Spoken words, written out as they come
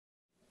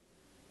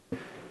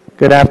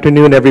Good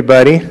afternoon,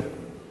 everybody.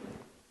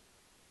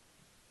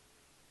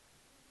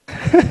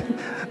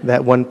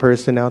 That one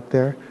person out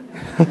there.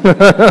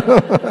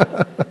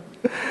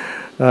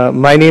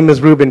 My name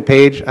is Ruben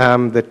Page.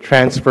 I'm the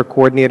transfer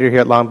coordinator here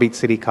at Long Beach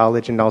City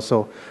College and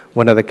also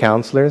one of the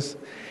counselors.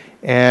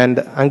 And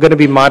I'm going to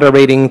be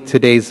moderating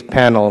today's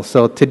panel.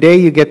 So today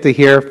you get to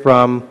hear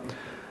from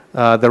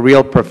the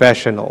real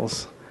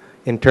professionals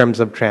in terms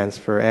of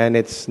transfer. And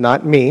it's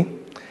not me,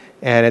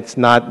 and it's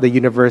not the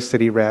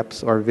university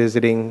reps or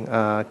visiting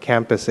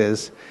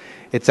campuses.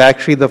 It's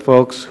actually the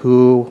folks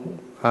who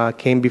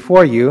came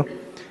before you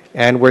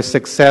and were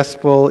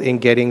successful in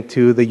getting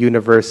to the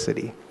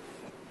university.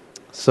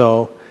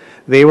 So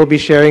they will be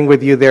sharing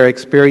with you their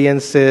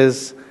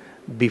experiences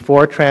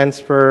before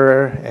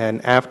transfer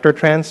and after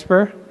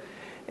transfer.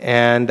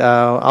 And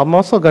I'm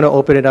also going to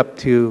open it up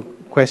to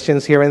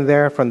questions here and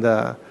there from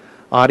the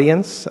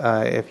audience.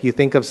 If you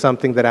think of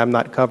something that I'm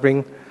not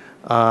covering,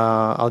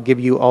 I'll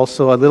give you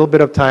also a little bit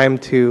of time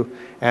to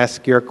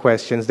ask your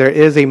questions. There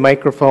is a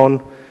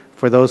microphone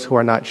for those who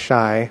are not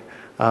shy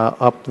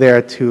up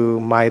there to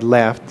my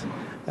left.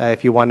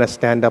 If you want to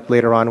stand up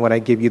later on when I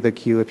give you the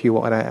cue, if you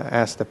want to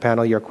ask the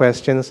panel your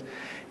questions.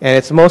 And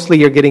it's mostly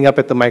you're getting up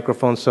at the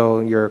microphone so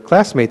your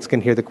classmates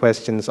can hear the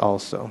questions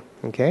also,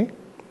 okay?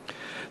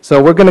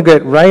 So we're going to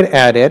get right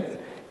at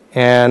it.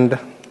 And,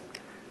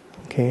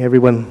 okay,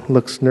 everyone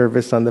looks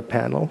nervous on the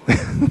panel.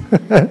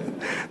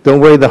 Don't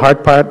worry, the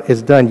hard part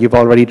is done. You've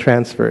already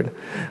transferred.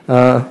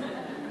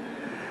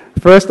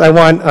 First, I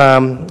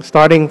want,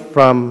 starting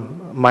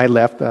from my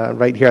left,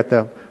 right here at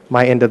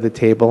my end of the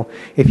table,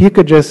 if you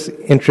could just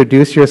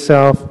introduce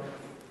yourself,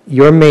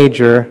 your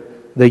major,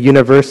 the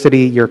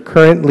university you're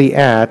currently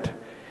at,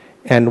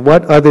 and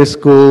what other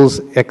schools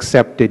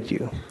accepted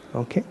you.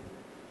 Okay.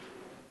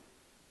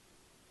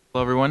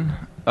 Hello, everyone.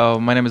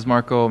 My name is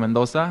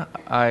Mendoza.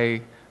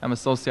 I am a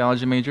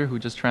sociology major who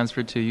just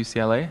transferred to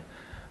UCLA.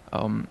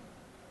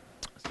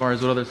 As far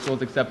as what other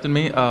schools accepted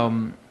me,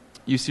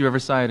 UC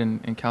Riverside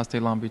and Cal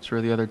State Long Beach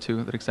were the other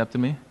two that accepted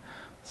me.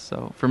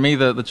 So for me,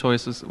 the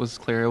choice was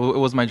clear. It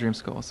was my dream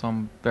school, so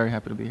I'm very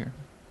happy to be here.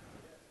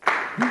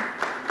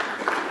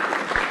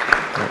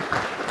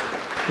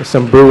 There's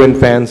some Bruin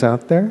fans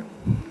out there.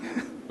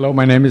 Hello,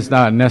 my name is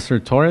Nestor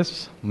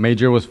Torres.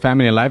 Major was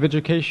Family and Life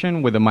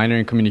Education with a minor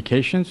in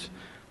Communications.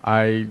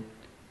 I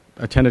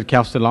attended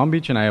Cal State Long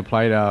Beach and I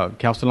applied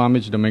Cal State Long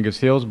Beach, Dominguez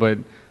Hills, but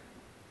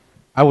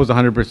I was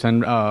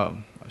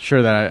 100%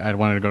 sure that I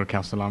wanted to go to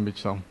Cal State Long Beach,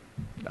 so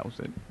that was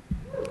it.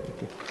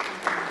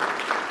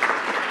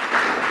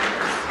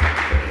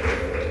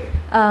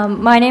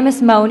 My name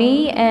is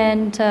Mony,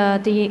 and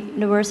the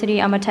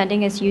university I'm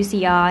attending is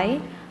UCI.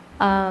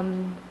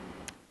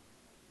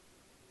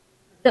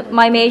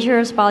 My major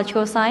is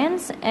biological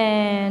science,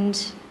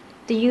 and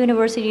the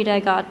university that I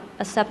got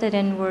accepted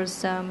in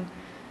was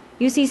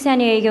UC San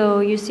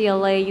Diego,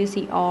 UCLA,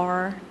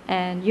 UCR,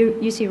 and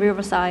UC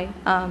Riverside,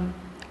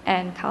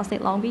 and Cal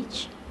State Long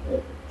Beach.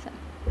 So.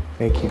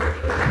 Thank you.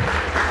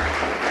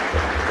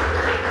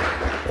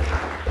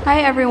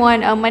 Hi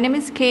everyone, my name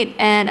is Kate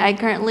and I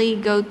currently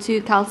go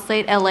to Cal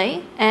State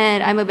LA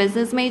and I'm a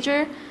business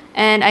major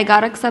and I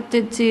got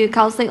accepted to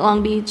Cal State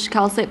Long Beach,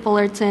 Cal State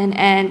Fullerton,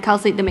 and Cal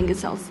State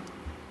Dominguez Hills.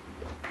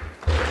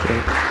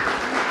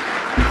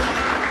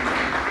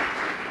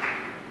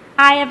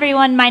 Hi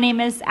everyone, my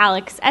name is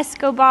Alex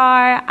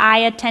Escobar. I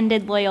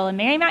attended Loyola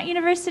Marymount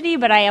University,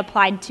 but I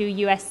applied to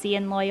USC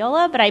and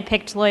Loyola, but I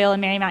picked Loyola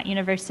Marymount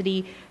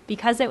University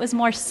because it was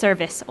more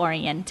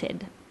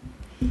service-oriented.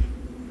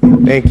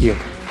 Thank you.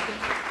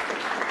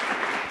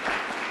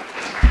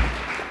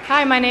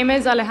 Hi, my name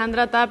is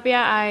Alejandra Tapia.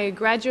 I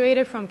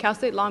graduated from Cal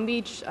State Long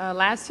Beach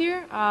last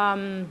year.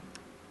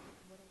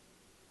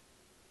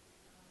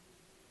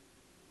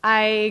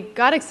 I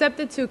got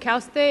accepted to Cal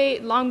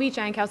State Long Beach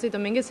and Cal State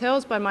Dominguez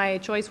Hills, but my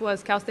choice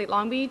was Cal State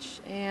Long Beach.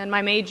 And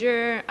I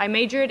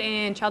majored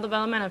in child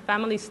development and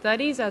family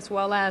studies as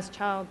well as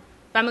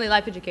family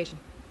life education.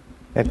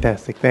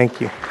 Fantastic, thank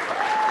you.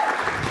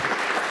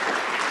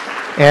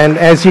 And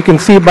as you can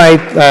see by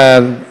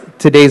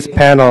today's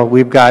panel,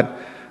 we've got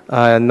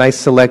a nice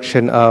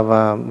selection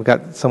of, we've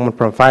got someone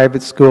from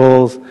private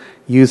schools,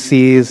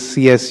 UCs,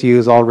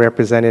 CSUs, all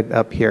represented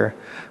up here.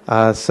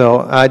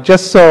 So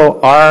just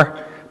so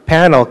our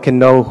panel can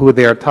know who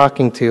they're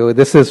talking to,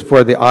 this is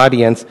for the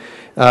audience.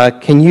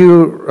 Can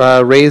you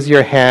raise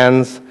your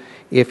hands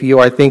if you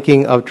are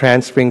thinking of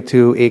transferring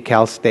to a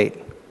Cal State?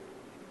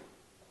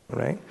 All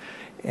right.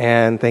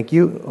 And thank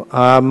you.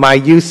 My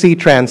UC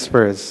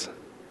transfers.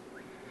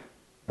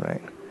 All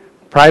right.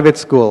 Private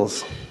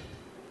schools.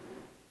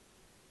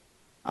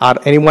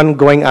 Anyone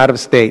going out of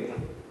state?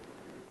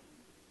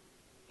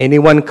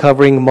 Anyone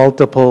covering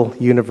multiple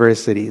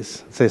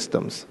universities,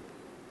 systems?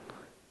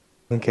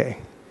 Okay.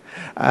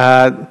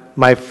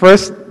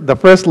 The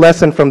first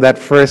lesson from that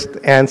first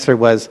answer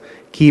was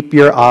keep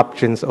your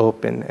options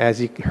open. As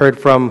you heard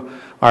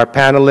from our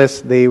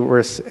panelists, they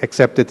were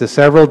accepted to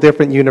several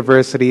different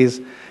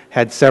universities,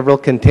 had several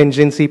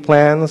contingency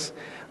plans.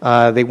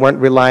 They weren't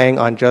relying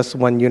on just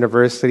one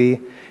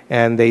university.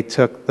 and they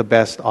took the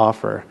best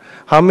offer.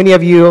 How many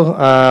of you,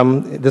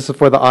 this is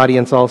for the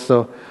audience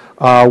also,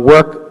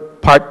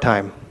 work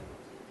part-time?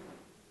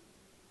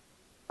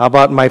 How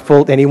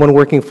about anyone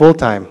working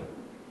full-time?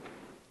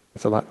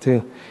 That's a lot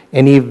too.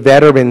 Any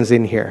veterans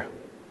in here?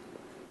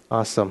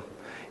 Awesome.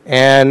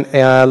 And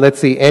let's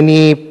see,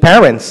 any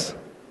parents?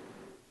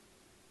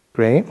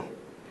 Great.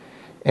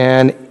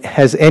 And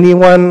has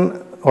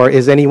anyone or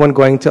is anyone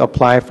going to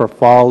apply for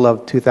fall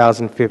of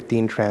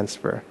 2015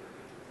 transfer?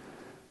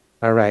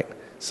 All right.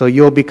 So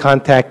you'll be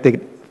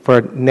contacted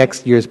for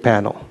next year's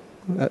panel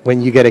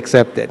when you get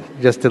accepted,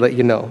 just to let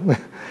you know.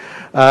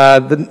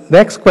 The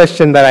next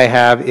question that I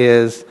have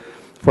is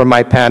for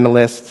my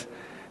panelists.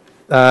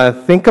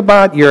 Think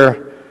about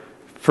your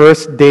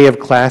first day of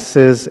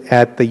classes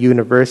at the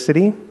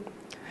university,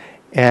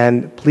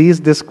 and please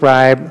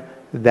describe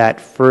that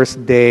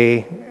first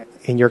day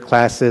in your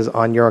classes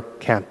on your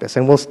campus.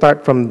 And we'll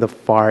start from the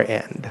far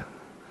end.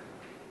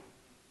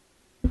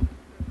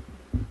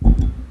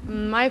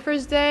 My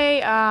first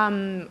day,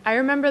 I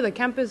remember the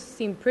campus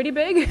seemed pretty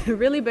big,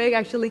 really big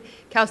actually,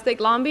 Cal State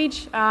Long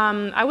Beach.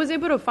 I was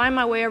able to find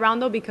my way around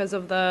though because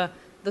of the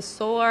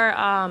SOAR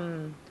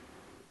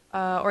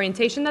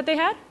orientation that they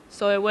had,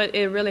 so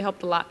it really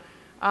helped a lot.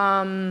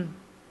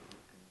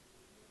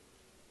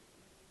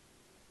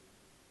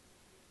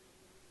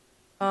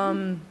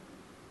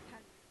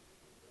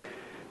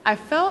 I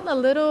felt a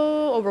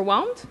little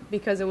overwhelmed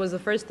because it was the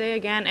first day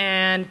again,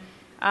 and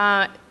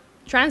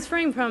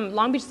transferring from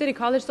Long Beach City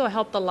College though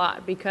helped a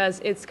lot because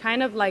it's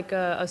kind of like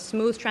a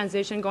smooth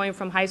transition going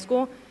from high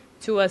school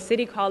to a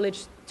city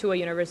college to a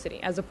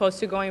university, as opposed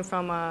to going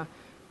from a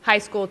high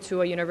school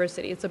to a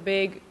university. It's a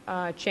big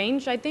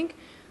change, I think.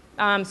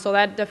 So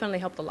that definitely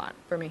helped a lot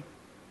for me.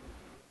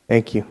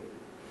 Thank you.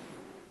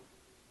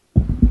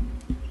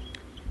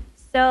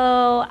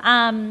 So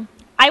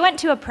I went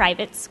to a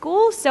private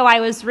school, so I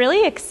was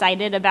really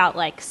excited about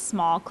like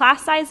small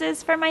class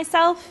sizes for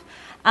myself.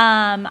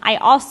 I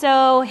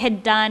also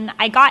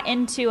I got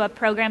into a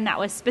program that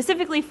was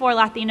specifically for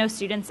Latino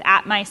students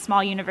at my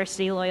small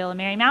university, Loyola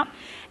Marymount,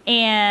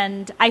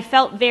 and I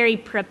felt very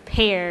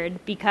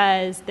prepared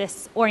because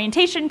this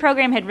orientation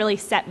program had really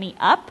set me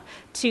up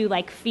to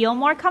like feel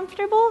more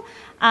comfortable.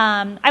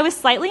 I was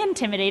slightly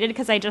intimidated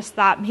because I just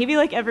thought maybe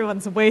like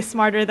everyone's way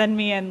smarter than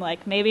me and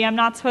like maybe I'm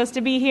not supposed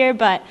to be here,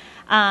 but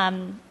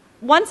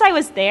once I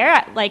was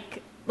there, like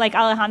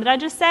Alejandra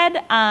just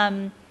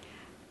said,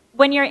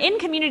 when you're in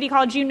community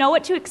college, you know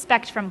what to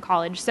expect from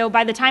college. So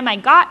by the time I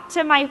got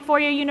to my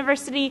four-year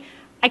university,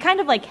 I kind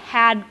of like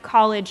had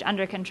college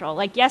under control.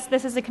 Like, yes,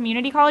 this is a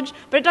community college,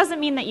 but it doesn't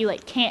mean that you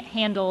like can't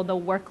handle the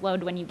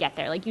workload when you get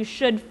there. Like, you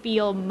should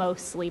feel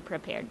mostly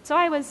prepared. So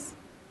I was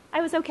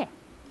okay.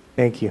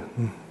 Thank you.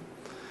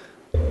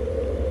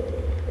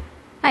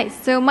 Hi,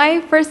 so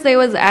my first day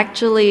was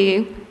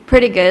actually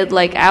pretty good.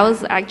 Like, I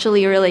was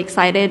actually really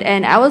excited,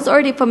 and I was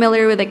already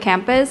familiar with the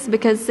campus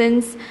because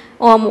since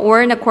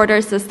we're in a quarter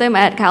system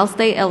at Cal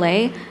State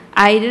LA,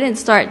 I didn't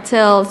start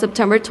till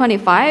September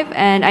 25,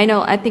 and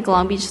I think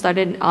Long Beach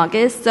started in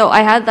August, so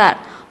I had that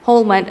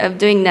whole month of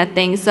doing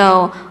nothing.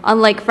 So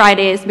unlike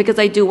Fridays, because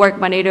I do work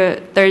Monday to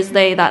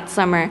Thursday that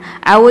summer,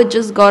 I would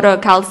just go to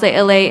Cal State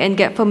LA and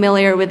get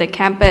familiar with the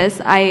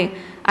campus.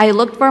 I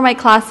looked for my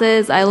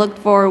classes, I looked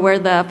for where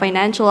the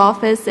financial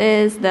office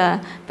is, the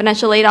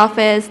financial aid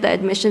office, the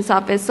admissions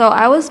office, so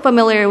I was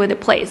familiar with the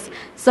place.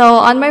 So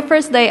on my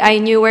first day, I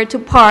knew where to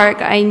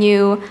park, I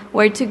knew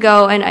where to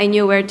go, and I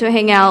knew where to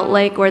hang out,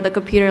 like where the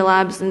computer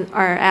labs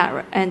are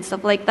at and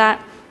stuff like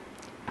that.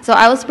 So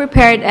I was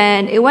prepared,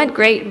 and it went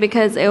great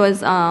because it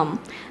was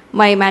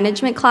my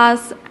management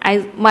class.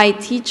 My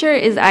teacher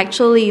is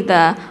actually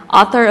the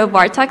author of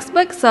our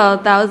textbook, so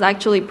that was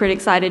actually pretty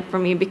excited for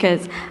me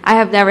because I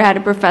have never had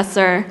a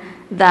professor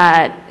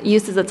that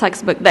uses a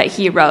textbook that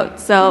he wrote.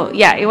 So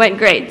yeah, it went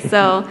great.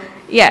 So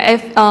yeah,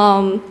 if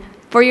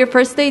for your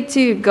first day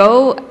to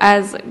go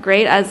as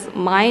great as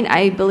mine,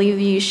 I believe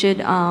you should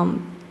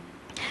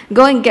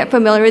go and get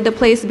familiar with the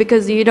place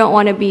because you don't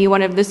want to be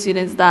one of the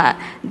students that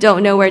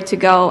don't know where to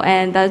go,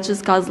 and that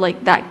just caused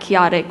like that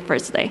chaotic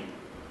first day.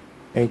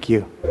 Thank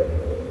you.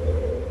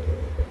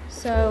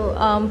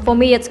 So for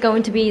me, it's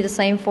going to be the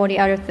same for the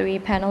other three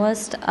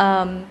panelists.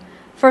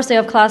 First day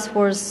of class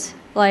was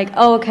like,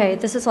 oh, okay,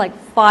 this is like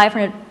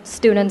 500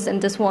 students in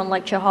this one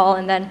lecture hall,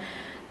 and then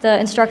the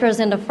instructor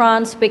is in the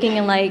front speaking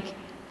in like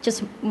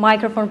just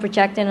microphone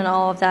projecting and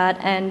all of that.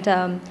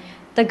 And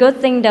the good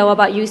thing though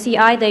about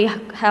UCI, they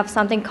have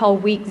something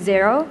called week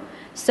 0.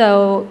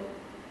 So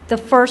the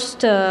first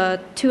 2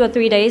 or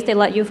 3 days, they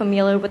let you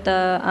familiar with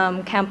the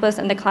campus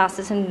and the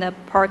classes and the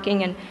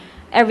parking and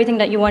everything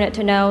that you wanted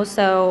to know.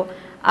 So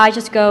I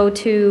just go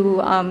to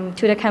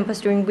the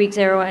campus during week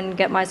 0 and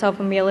get myself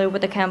familiar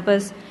with the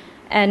campus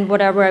and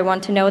whatever I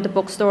want to know, the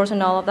bookstores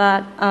and all of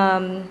that.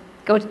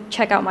 Go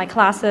check out my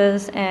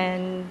classes,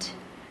 and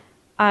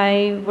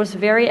I was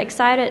very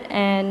excited.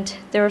 And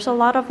there's a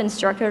lot of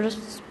instructors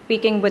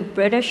speaking with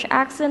British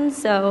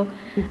accents, so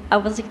I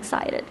was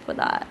excited for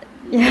that.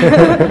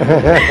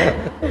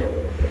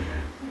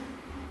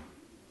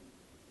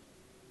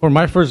 For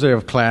my first day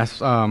of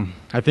class,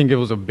 I think it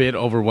was a bit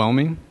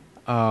overwhelming.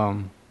 I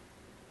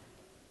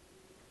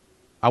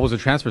was a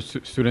transfer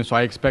student, so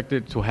I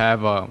expected to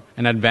have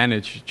an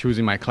advantage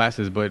choosing my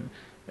classes, but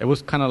it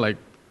was kind of like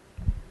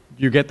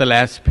you get the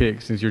last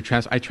pick since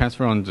I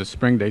transferred on the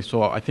spring day,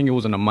 so I think it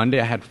was on a Monday.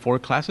 I had 4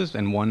 classes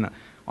and 1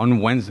 on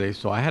Wednesday,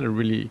 so I had a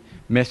really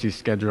messy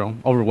schedule,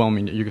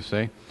 overwhelming, you could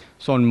say.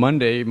 So on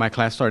Monday, my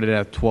class started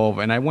at 12,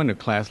 and I went to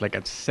class like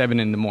at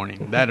 7 in the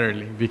morning, that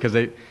early, because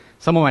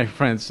some of my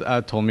friends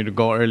told me to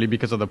go early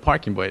because of the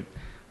parking, but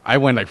I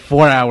went like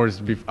 4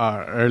 hours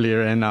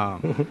earlier, and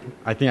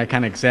I think I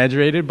kind of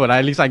exaggerated, but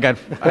at least I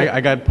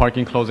got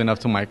parking close enough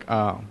to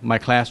my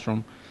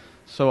classroom.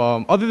 So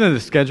other than the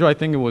schedule, I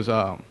think it was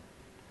a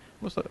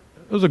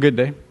good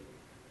day.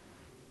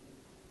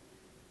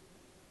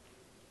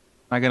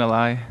 Not gonna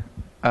lie,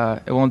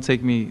 it won't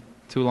take me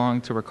too long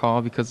to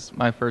recall because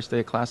my first day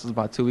of class was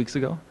about 2 weeks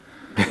ago.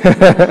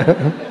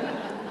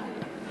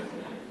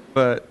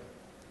 But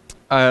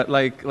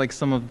like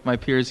some of my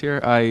peers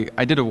here,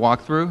 I did a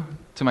walkthrough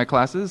to my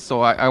classes,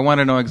 so I want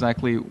to know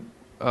exactly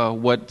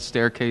what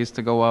staircase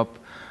to go up,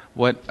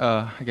 what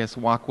I guess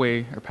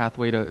walkway or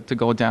pathway to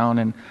go down,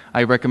 and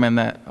I recommend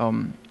that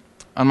on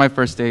my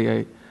first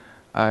day.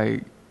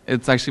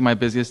 It's actually my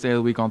busiest day of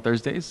the week on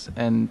Thursdays,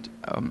 and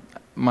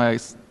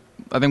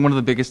I think one of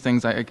the biggest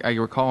things I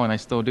recall, and I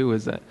still do,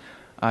 is that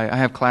I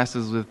have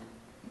classes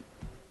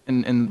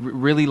in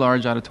really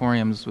large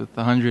auditoriums with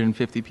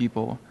 150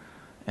 people,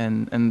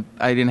 and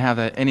I didn't have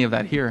any of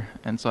that here,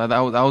 and so that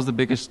was the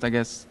biggest, I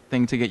guess,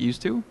 thing to get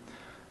used to,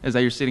 is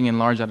that you're sitting in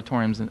large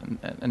auditoriums and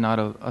not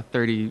a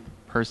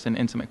 30-person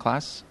intimate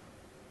class.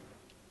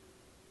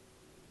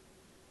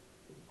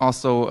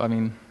 Also, I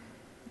mean,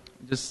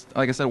 just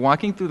like I said,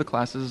 walking through the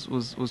classes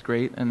was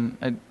great, and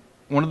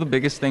one of the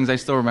biggest things I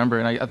still remember,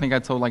 and I think I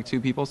told like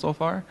 2 people so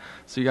far,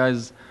 so you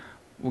guys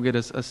will get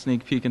a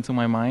sneak peek into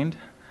my mind,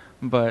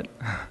 but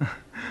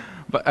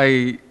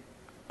I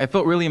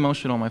felt really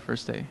emotional my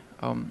first day.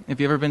 If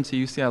you've ever been to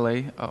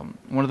UCLA,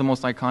 one of the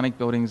most iconic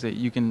buildings that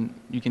you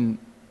can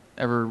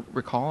ever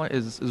recall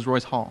is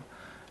Royce Hall.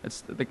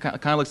 It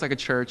kind of looks like a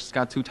church. It's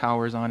got 2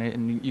 towers on it,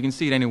 and you can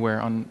see it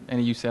anywhere on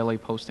any UCLA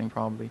posting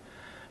probably.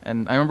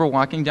 And I remember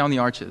walking down the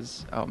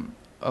arches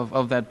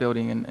of that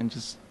building and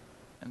just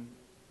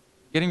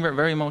getting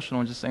very emotional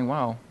and just saying,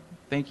 "Wow,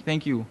 thank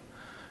you,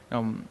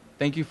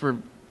 thank you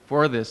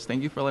for this.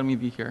 Thank you for letting me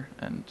be here."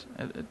 And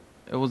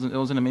it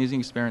was an amazing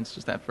experience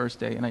just that first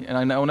day,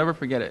 and I will never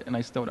forget it, and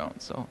I still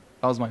don't. So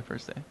that was my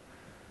first day.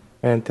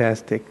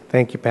 Fantastic.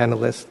 Thank you,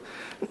 panelists.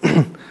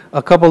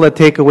 A couple of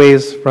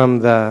takeaways from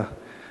the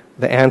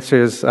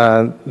answers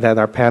that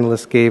our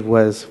panelists gave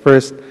was,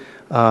 first,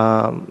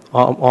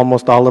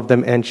 almost all of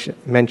them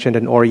mentioned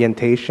an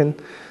orientation.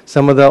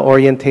 Some of the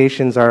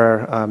orientations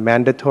are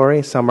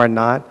mandatory, some are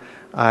not.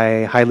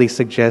 I highly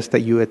suggest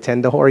that you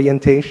attend the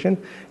orientation.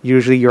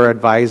 Usually your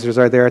advisors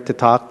are there to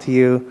talk to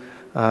you.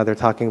 They're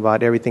talking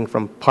about everything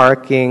from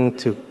parking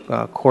to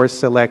course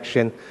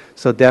selection,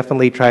 so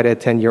definitely try to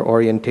attend your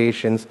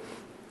orientations.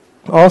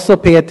 Also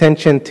pay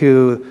attention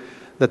to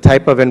the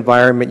type of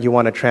environment you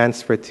want to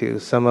transfer to.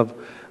 Some of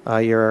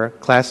your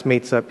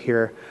classmates up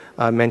here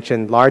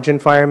mentioned large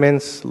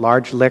environments,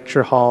 large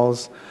lecture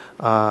halls.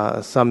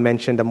 Some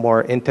mentioned a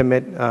more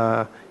intimate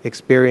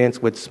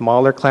experience with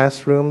smaller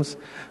classrooms.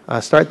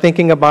 Start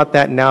thinking about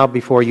that now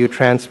before you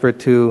transfer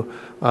to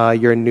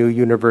your new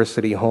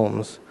university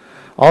homes.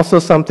 Also,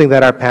 something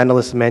that our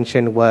panelists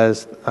mentioned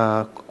was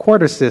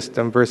quarter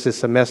system versus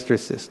semester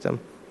system.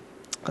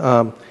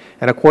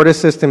 And a quarter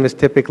system is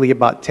typically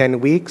about 10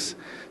 weeks.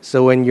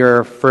 So in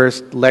your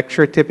first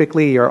lecture,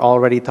 typically, you're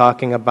already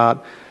talking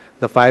about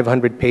the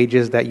 500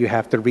 pages that you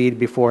have to read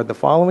before the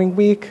following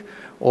week,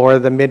 or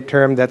the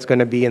midterm that's going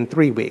to be in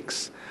 3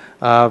 weeks,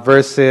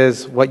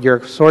 versus what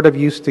you're sort of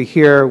used to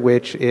here,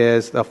 which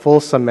is a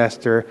full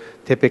semester,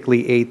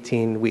 typically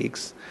 18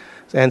 weeks.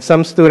 And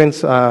some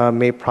students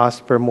may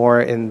prosper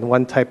more in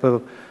one type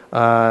of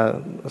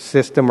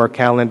system or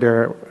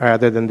calendar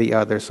rather than the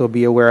other. So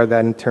be aware of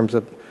that in terms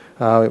of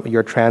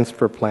your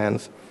transfer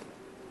plans.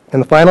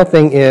 And the final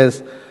thing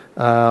is,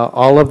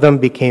 all of them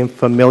became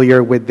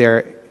familiar with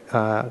their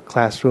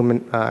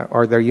classroom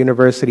or their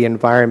university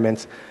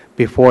environments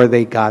before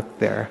they got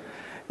there.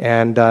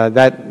 And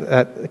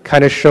that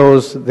kind of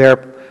shows their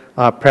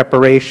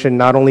preparation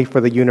not only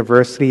for the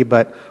university,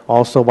 but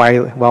also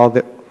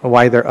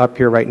why they're up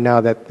here right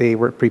now, that they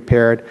were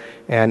prepared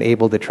and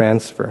able to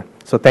transfer.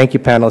 So thank you,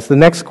 panelists. The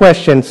next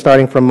question,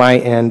 starting from my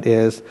end,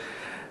 is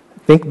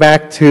think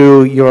back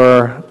to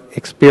your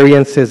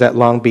experiences at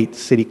Long Beach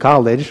City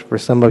College. For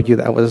some of you,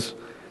 that was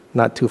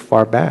not too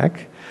far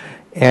back.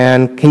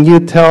 And can you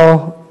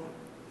tell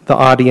the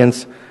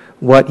audience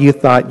what you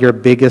thought your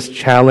biggest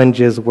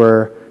challenges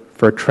were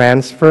for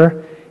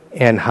transfer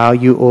and how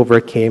you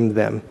overcame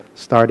them,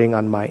 starting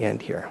on my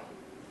end here?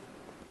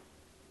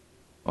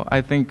 Well,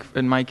 I think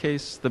in my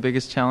case, the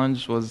biggest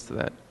challenge was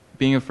that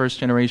being a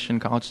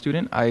first-generation college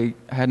student, I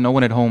had no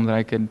one at home that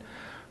I could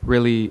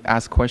really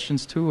ask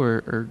questions to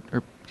or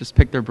just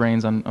pick their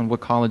brains on what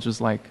college was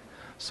like.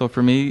 So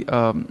for me,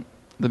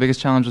 the biggest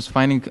challenge was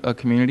finding a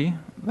community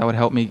that would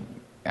help me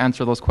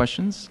answer those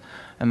questions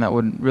and that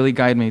would really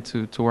guide me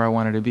to where I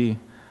wanted to be.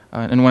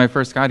 And when I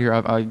first got here,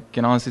 I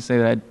can honestly say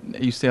that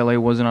UCLA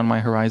wasn't on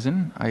my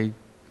horizon.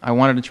 I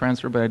wanted to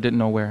transfer, but I didn't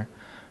know where.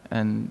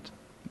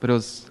 But it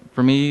was,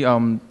 for me,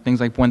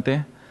 things like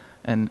Puente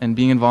and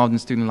being involved in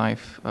student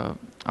life.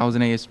 I was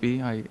an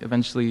ASB. I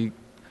eventually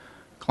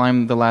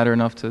climbed the ladder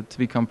enough to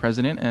become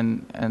president,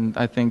 and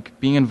I think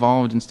being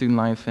involved in student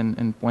life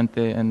and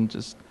Puente and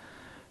just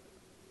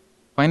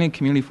finding a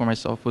community for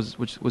myself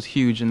was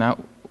huge, and that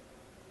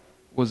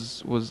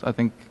was I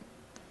think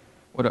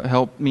what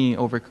helped me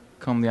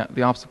overcome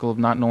the obstacle of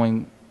not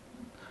knowing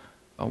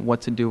what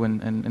to do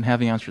and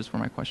having answers for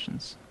my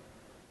questions.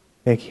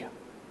 Thank you.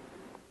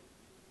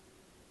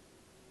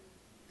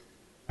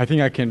 I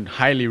think I can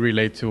highly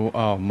relate to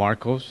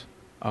Marco.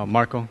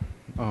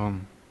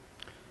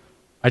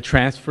 I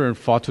transferred in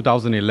fall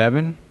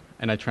 2011,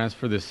 and I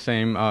transferred the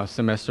same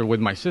semester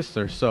with my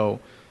sister. So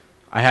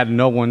I had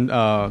no one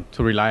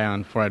to rely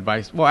on for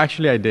advice. Well,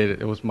 actually, I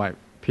did. It was my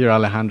peer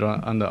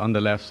Alejandra on the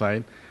left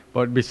side.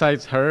 But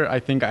besides her, I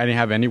think I didn't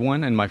have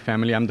anyone in my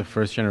family. I'm the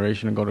first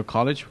generation to go to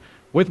college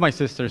with my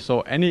sister.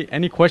 So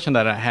any question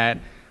that I had,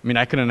 I mean,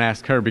 I couldn't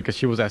ask her because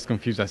she was as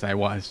confused as I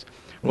was.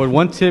 But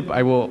one tip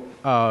I will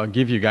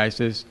give you guys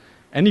is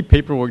any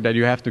paperwork that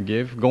you have to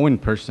give, go in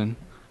person.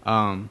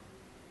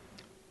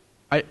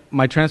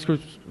 My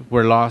transcripts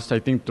were lost, I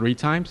think, 3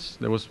 times.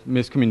 There was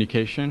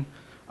miscommunication.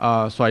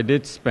 So I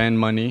did spend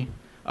money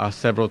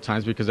several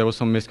times because there was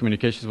some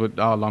miscommunications with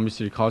Long Beach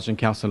City College and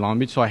Council Long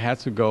Beach. So I had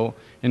to go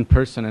in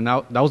person, and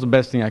that was the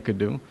best thing I could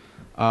do.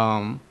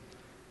 And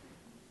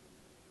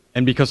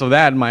because of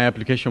that, my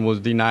application was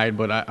denied,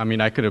 but I mean,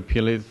 I could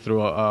appeal it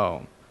through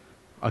a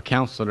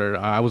counselor.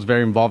 I was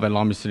very involved at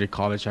Long Beach City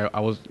College. I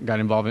got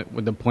involved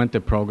with the Puente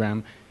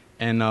program.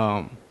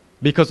 And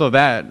because of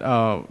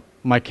that,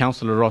 my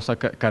counselor, Rosa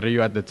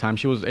Carrillo, at the time,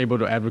 she was able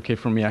to advocate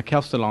for me at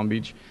Cal Long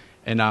Beach.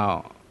 And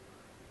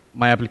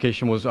my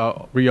application was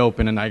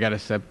reopened, and I got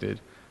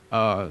accepted.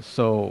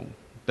 So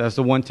that's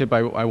the one tip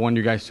I want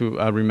you guys to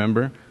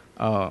remember.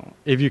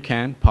 If you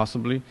can,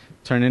 possibly,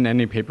 turn in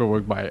any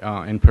paperwork by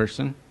in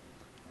person.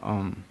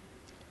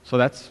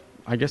 So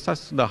I guess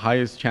that's the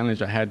highest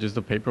challenge I had, just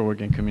the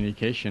paperwork and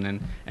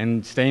communication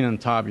and staying on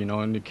top, you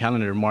know, in the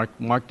calendar,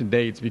 mark the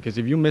dates, because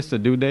if you miss the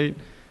due date,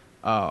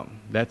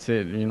 that's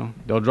it, you know.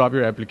 They'll drop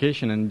your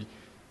application, and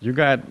you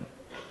got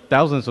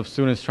thousands of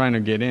students trying to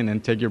get in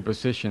and take your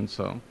position,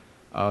 so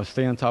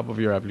stay on top of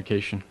your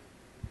application.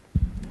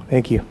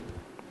 Thank you.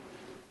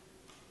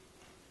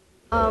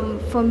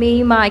 For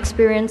me, my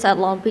experience at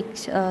Long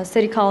Beach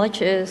City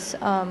College is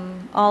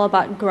all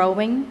about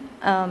growing.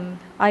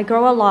 I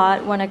grow a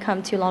lot when I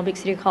come to Long Beach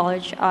City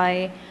College.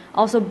 I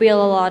also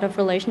build a lot of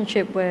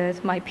relationship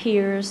with my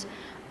peers,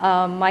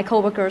 my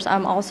coworkers.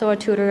 I'm also a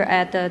tutor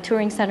at the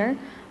touring center,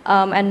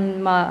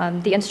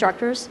 and the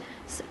instructors.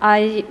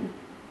 I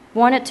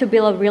wanted to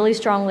build a really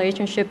strong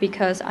relationship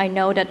because I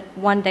know that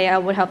one day I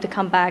would have to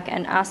come back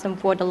and ask them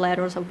for the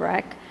letters of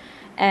rec.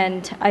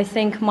 And I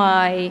think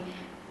my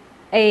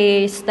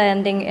A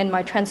standing in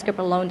my transcript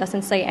alone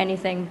doesn't say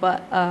anything,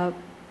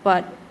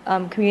 but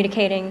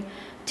communicating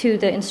to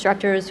the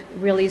instructors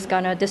really is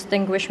gonna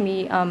distinguish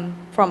me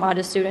from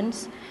other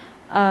students,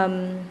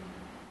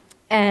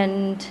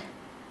 and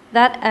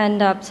that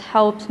end up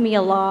helps me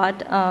a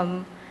lot.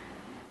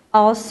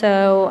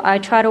 Also, I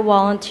try to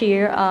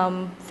volunteer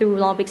through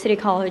Long Beach City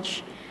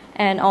College,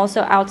 and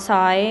also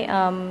outside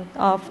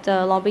of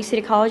the Long Beach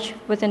City College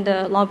within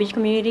the Long Beach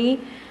community,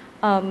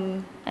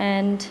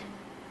 and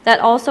that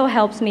also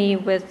helps me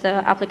with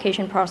the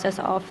application process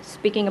of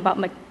speaking about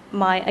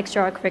my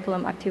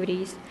extracurriculum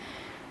activities.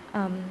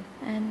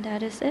 And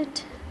that is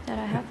it that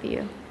I have for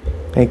you.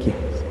 Thank you.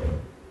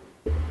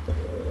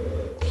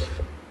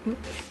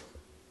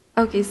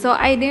 Okay, so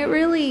I didn't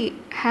really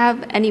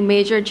have any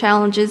major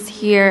challenges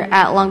here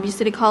at Long Beach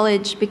City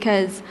College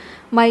because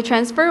my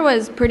transfer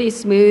was pretty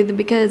smooth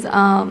because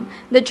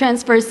the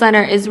transfer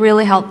center is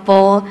really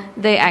helpful.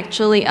 They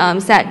actually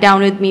sat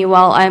down with me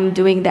while I'm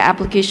doing the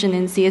application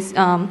in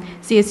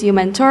CSU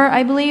Mentor,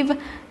 I believe.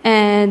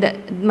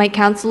 And my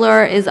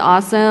counselor is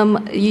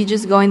awesome. You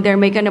just go in there,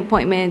 make an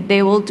appointment.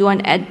 They will do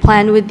an ed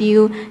plan with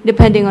you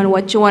depending on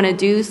what you want to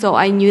do. So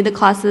I knew the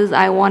classes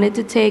I wanted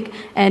to take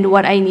and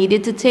what I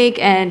needed to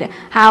take and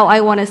how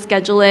I want to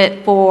schedule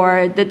it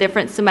for the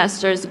different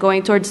semesters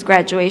going towards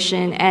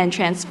graduation and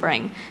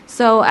transferring.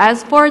 So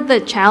as for the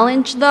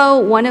challenge though,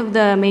 one of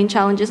the main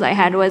challenges I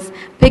had was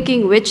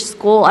picking which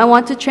school I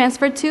want to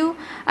transfer to.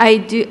 I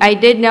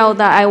did know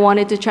that I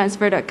wanted to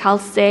transfer to Cal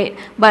State,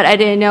 but I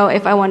didn't know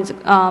if I wanted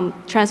to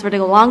transfer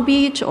to Long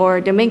Beach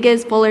or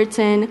Dominguez,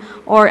 Fullerton,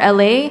 or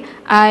LA.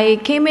 I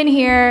came in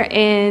here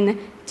in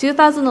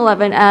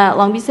 2011 at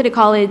Long Beach City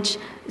College,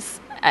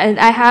 and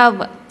I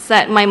have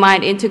set my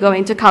mind into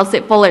going to Cal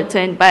State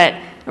Fullerton, but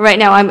right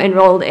now I'm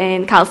enrolled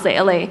in Cal State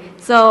LA.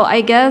 So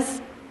I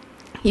guess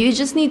you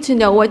just need to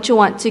know what you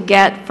want to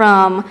get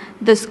from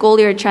the school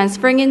you're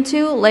transferring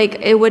into. Like,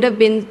 it would have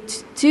been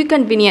too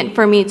convenient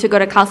for me to go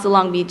to Cal State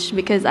Long Beach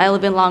because I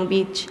live in Long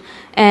Beach,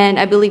 and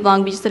I believe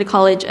Long Beach City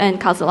College and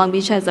Cal State Long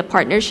Beach has a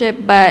partnership,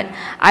 but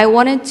I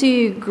wanted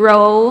to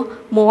grow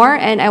more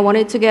and I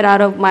wanted to get out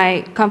of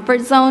my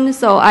comfort zone,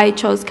 so I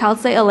chose Cal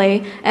State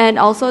LA. And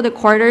also the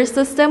quarter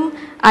system,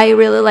 I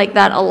really like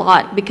that a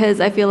lot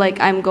because I feel like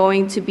I'm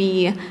going to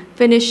be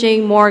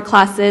finishing more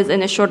classes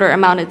in a shorter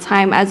amount of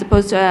time as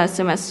opposed to a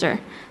semester.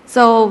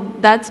 So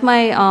that's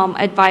my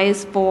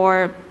advice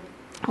for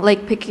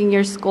like picking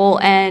your school.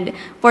 And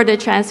for the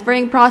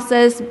transferring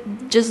process,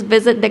 just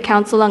visit the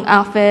counseling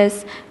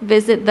office,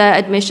 visit the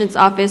admissions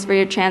office for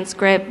your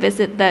transcript,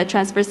 visit the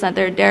transfer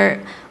center.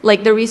 There,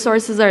 like, the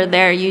resources are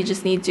there. You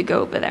just need to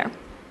go over there.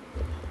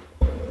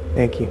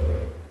 Thank you.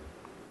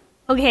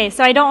 Okay,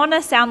 so I don't want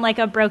to sound like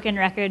a broken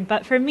record,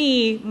 but for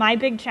me, my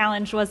big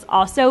challenge was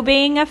also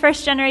being a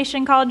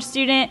first-generation college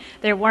student.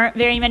 There weren't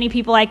very many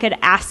people I could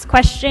ask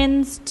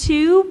questions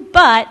to,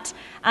 but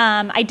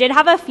I did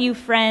have a few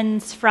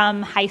friends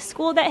from high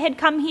school that had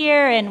come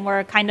here and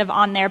were kind of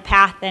on their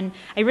path, and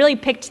I really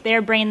picked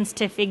their brains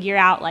to figure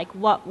out like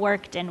what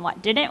worked and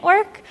what didn't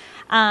work.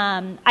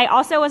 I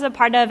also was a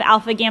part of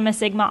Alpha Gamma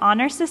Sigma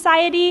Honor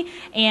Society,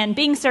 and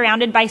being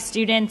surrounded by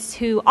students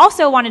who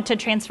also wanted to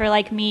transfer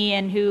like me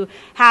and who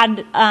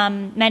had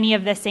many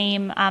of the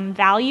same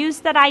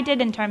values that I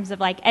did in terms of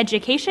like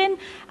education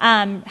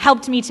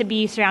helped me to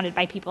be surrounded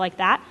by people like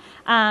that.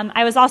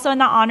 I was also in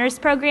the honors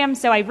program,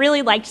 so I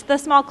really liked the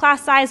small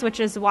class size, which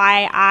is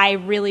why I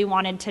really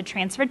wanted to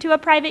transfer to a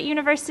private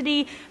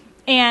university.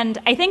 And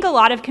I think a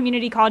lot of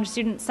community college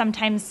students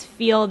sometimes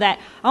feel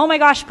that, oh my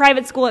gosh,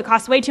 private school, it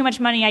costs way too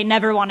much money, I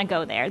never want to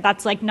go there.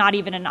 That's like not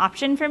even an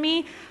option for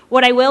me.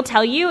 What I will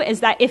tell you is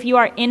that if you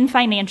are in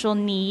financial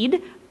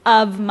need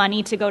of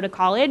money to go to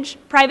college,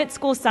 private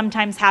schools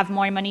sometimes have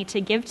more money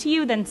to give to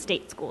you than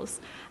state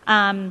schools.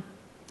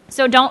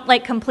 So don't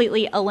like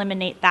completely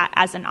eliminate that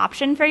as an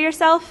option for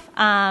yourself.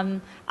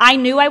 I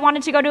knew I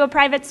wanted to go to a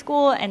private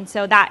school, and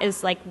so that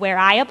is like where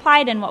I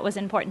applied and what was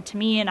important to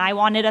me, and I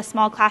wanted a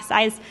small class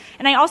size.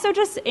 And I also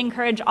just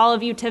encourage all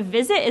of you to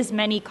visit as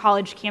many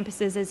college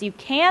campuses as you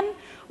can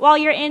while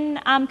you're in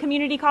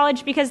community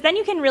college, because then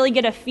you can really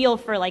get a feel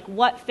for like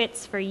what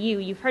fits for you.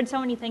 You've heard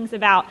so many things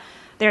about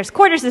there's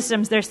quarter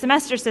systems, there's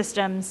semester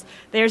systems,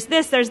 there's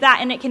this, there's that,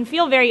 and it can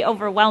feel very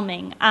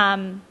overwhelming.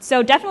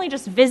 So definitely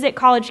just visit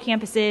college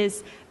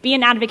campuses, be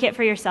an advocate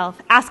for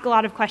yourself, ask a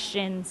lot of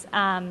questions,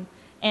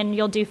 and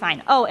you'll do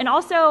fine. Oh, and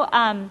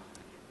also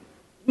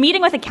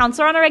meeting with a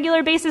counselor on a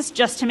regular basis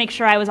just to make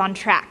sure I was on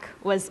track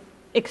was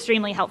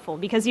extremely helpful,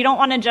 because you don't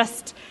want to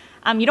just,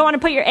 you don't want to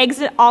put your eggs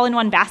all in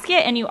one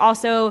basket, and you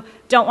also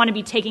don't want to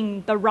be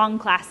taking the wrong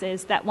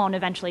classes that won't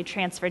eventually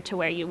transfer to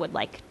where you would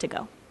like to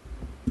go.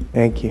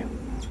 Thank you.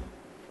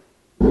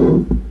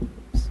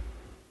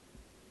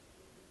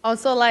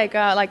 Also, like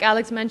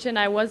Alex mentioned,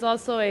 I was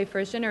also a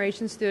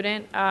first-generation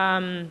student.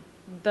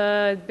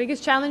 The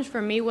biggest challenge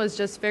for me was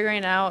just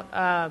figuring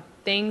out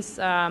things.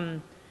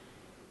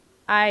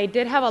 I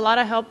did have a lot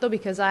of help, though,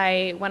 because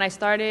when I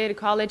started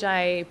college,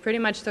 I pretty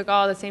much took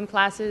all the same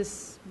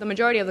classes, the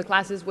majority of the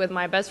classes, with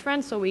my best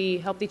friend, so we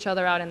helped each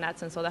other out in that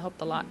sense, so that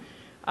helped a lot.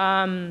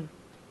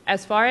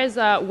 As far as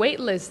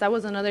wait lists, that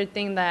was another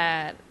thing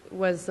that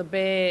was a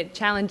bit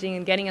challenging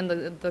in getting in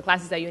the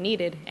classes that you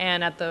needed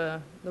and at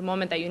the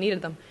moment that you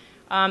needed them.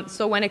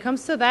 So when it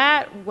comes to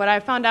that, what I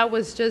found out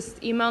was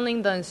just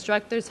emailing the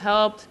instructors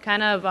helped.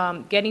 Kind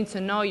of getting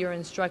to know your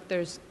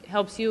instructors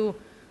helps you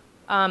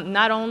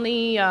not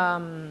only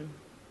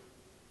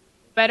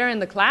better in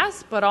the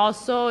class, but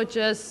also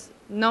just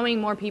knowing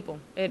more people.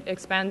 It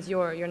expands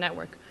your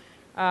network.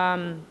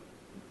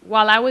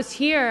 While I was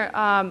here,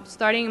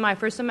 starting my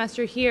first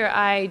semester here,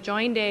 I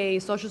joined a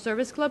social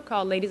service club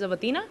called Ladies of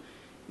Athena.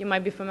 You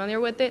might be familiar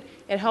with it.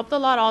 It helped a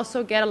lot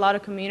also get a lot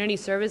of community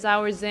service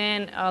hours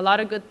in, a lot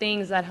of good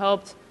things that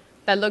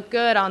looked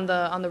good on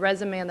the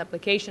resume and the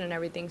application and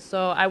everything.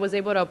 So I was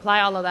able to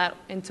apply all of that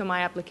into my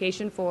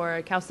application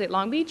for Cal State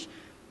Long Beach.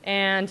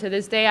 And to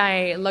this day,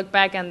 I look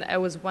back and it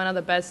was one of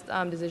the best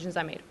decisions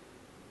I made.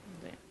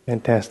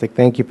 Fantastic.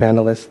 Thank you,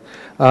 panelists.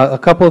 A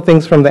couple of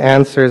things from the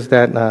answers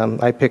that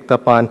I picked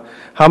up on.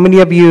 How many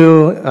of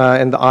you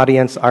in the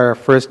audience are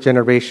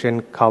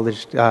first-generation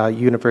college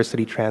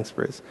university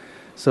transfers?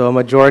 So a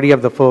majority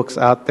of the folks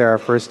out there are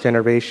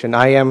first-generation.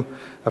 I am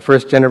a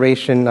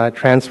first-generation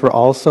transfer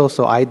also,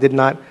 so I did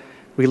not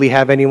really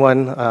have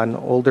anyone, an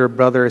older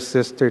brother or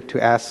sister,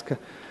 to ask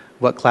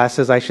what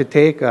classes I should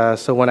take.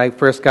 So when I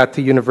first got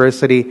to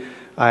university,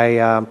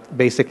 I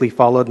basically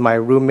followed my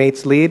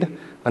roommate's lead.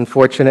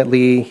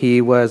 Unfortunately, he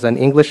was an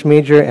English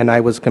major and I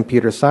was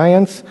computer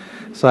science,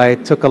 so I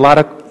took a lot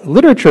of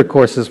literature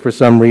courses for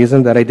some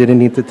reason that I didn't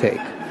need to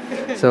take.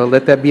 So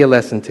let that be a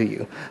lesson to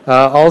you.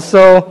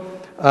 Also,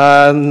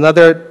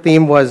 another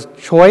theme was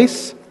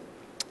choice.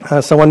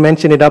 Someone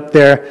mentioned it up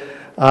there.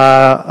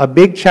 A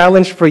big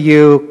challenge for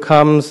you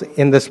comes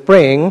in the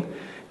spring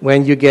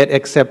when you get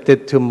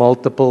accepted to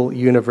multiple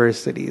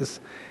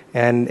universities.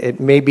 And it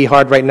may be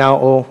hard right now.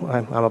 Oh,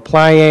 I'm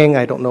applying.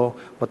 I don't know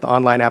what the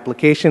online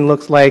application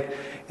looks like.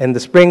 In the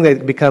spring,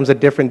 it becomes a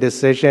different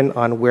decision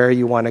on where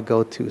you want to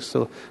go to.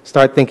 So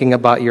start thinking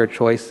about your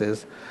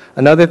choices.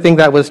 Another thing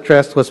that was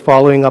stressed was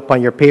following up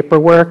on your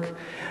paperwork.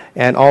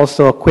 And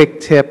also a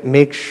quick tip,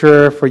 make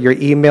sure for your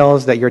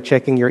emails that you're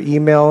checking your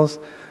emails,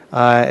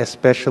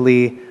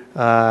 especially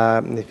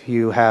if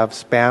you have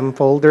spam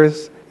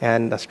folders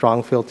and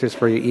strong filters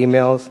for your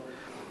emails.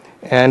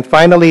 And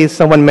finally,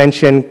 someone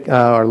mentioned,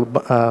 or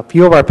a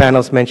few of our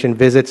panelists mentioned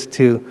visits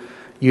to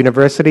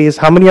universities.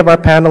 How many of our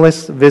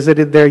panelists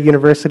visited their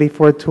university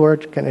for a tour?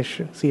 Can I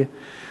see it?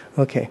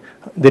 Okay.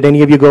 Did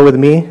any of you go with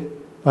me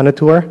on a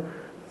tour?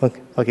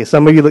 Okay.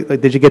 Some of you,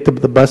 did you get to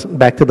the bus,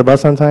 back to the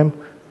bus on time?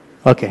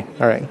 Okay.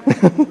 All right.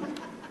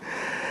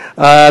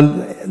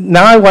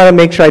 Now I want to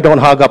make sure I don't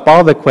hog up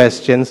all the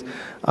questions.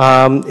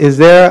 Is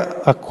there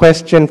a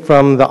question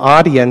from the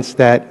audience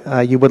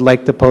that you would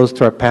like to pose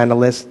to our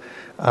panelists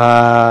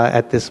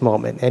at this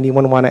moment?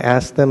 Anyone want to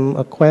ask them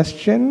a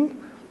question?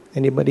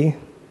 Anybody?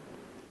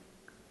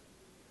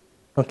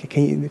 Okay,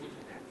 can you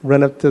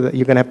run up to the,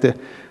 you're going to have to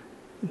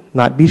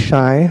not be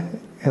shy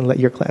and let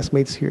your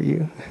classmates hear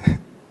you.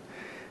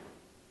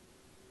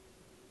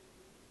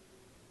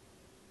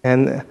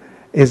 And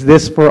is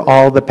this for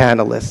all the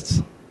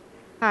panelists?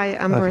 Hi,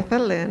 I'm Bertha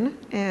Lynn,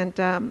 and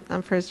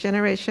I'm first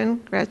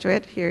generation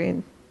graduate here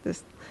in the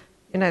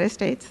United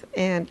States.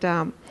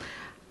 And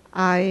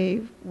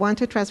I want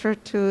to transfer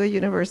to a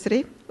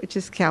university, which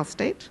is Cal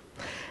State.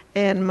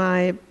 And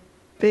my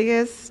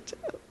biggest,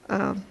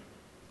 I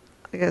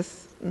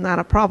guess not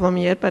a problem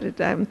yet,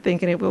 but I'm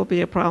thinking it will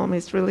be a problem,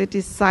 is really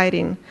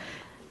deciding.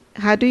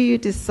 How do you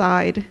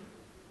decide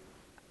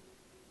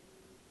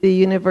the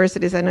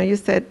universities? I know you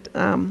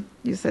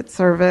said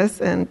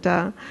service,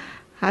 and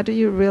how do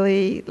you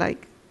really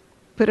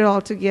put it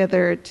all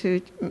together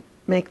to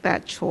make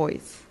that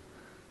choice?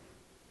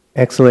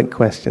 Excellent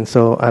question.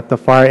 So at the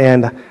far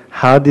end,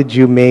 how did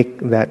you make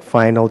that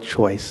final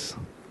choice?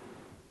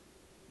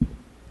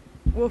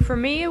 Well, for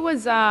me, it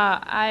was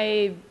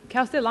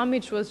Cal State Long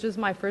Beach was just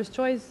my first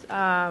choice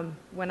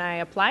when I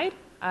applied.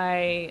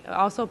 I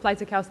also applied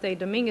to Cal State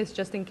Dominguez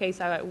just in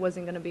case I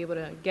wasn't going to be able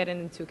to get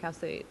into Cal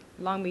State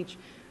Long Beach.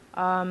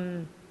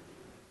 For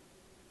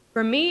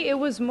me, it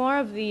was more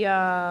of it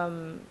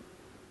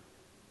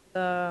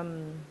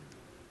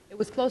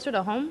was closer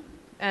to home,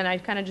 and I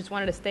kind of just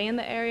wanted to stay in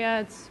the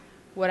area. It's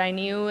what I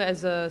knew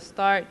as a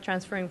start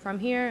transferring from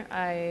here.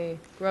 I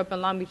grew up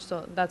in Long Beach,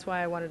 so that's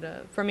why I wanted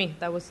to, for me,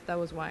 that was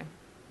why.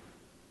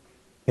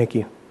 Thank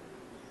you.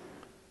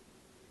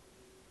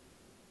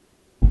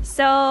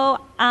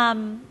 So,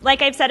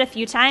 like I've said a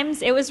few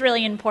times, it was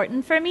really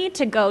important for me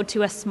to go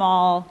to a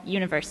small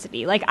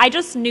university. I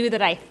just knew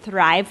that I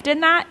thrived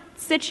in that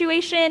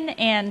situation,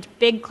 and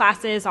big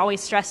classes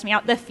always stressed me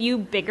out. The few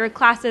bigger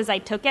classes I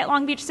took at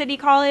Long Beach City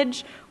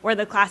College were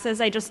the classes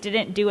I just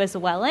didn't do as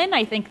well in.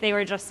 I think they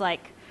were just I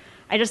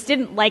just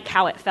didn't like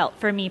how it felt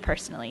for me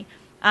personally.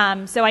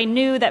 So I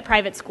knew that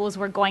private schools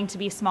were going to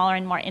be smaller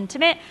and more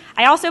intimate.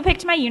 I also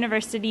picked my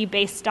university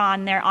based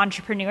on their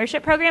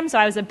entrepreneurship program, so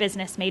I was a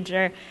business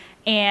major.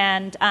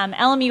 And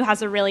LMU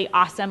has a really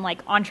awesome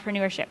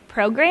entrepreneurship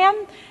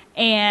program,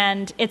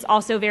 and it's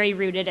also very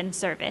rooted in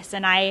service.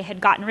 And I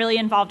had gotten really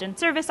involved in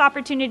service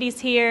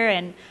opportunities here,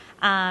 and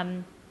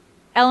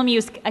LMU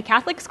is a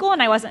Catholic school,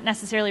 and I wasn't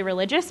necessarily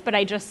religious, but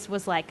I just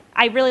was I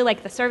really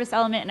liked the service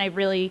element, and I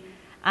really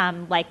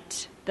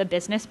liked the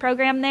business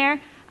program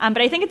there. But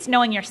I think it's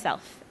knowing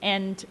yourself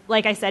and,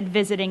 like I said,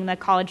 visiting the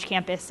college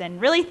campus and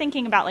really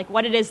thinking about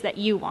what it is that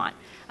you want.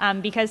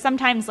 Because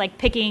sometimes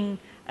picking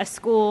a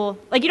school,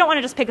 you don't want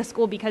to just pick a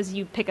school because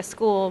you pick a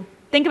school.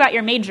 Think about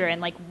your major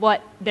and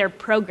what their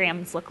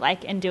programs look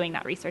like and doing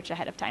that research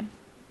ahead of time.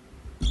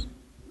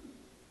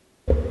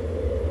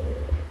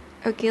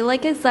 Okay,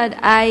 like I said,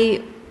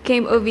 I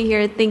came over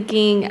here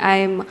thinking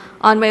I'm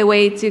on my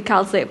way to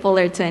Cal State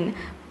Fullerton.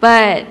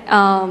 But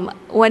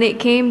when it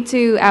came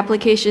to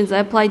applications, I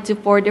applied to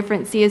 4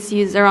 different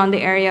CSUs around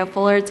the area: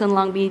 Fullerton,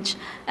 Long Beach,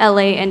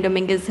 LA, and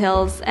Dominguez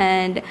Hills.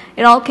 And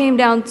it all came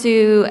down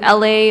to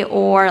LA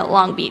or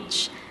Long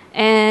Beach.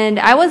 And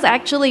I was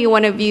actually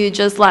one of you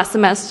just last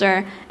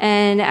semester,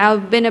 and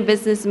I've been a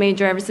business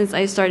major ever since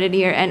I started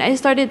here. And I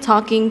started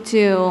talking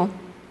to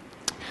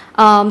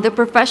the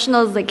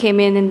professionals that came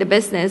in the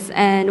business.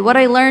 And what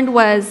I learned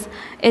was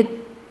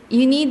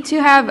you need to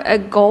have a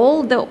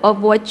goal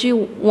of what you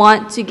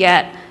want to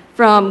get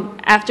from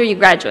after you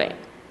graduate.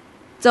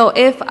 So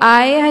if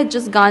I had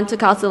just gone to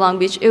Cal State Long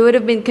Beach, it would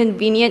have been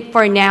convenient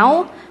for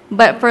now,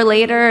 but for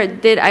later,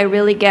 did I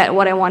really get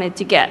what I wanted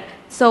to get?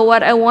 So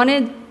what I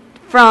wanted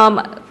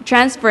from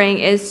transferring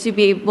is to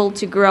be able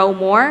to grow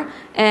more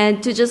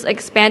and to just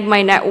expand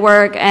my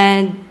network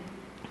and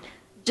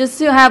just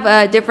to have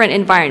a different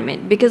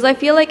environment, because I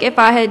feel like if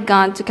I had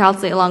gone to Cal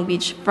State Long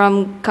Beach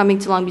from coming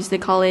to Long Beach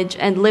State College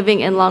and living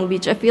in Long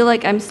Beach, I feel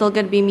like I'm still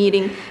going to be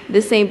meeting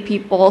the same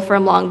people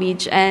from Long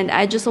Beach, and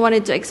I just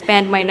wanted to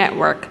expand my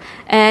network.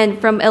 And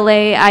from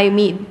LA, I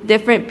meet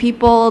different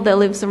people that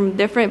live from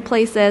different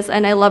places,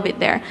 and I love it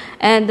there.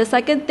 And the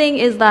second thing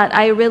is that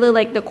I really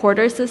like the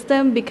quarter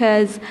system,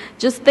 because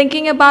just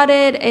thinking about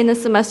it in a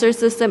semester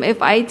system,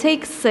 if I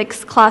take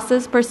 6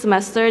 classes per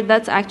semester,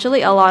 that's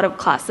actually a lot of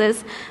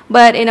classes.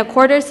 But in a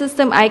quarter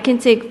system, I can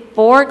take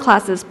 4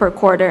 classes per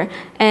quarter,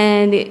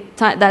 and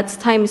that's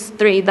times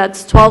 3.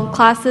 That's 12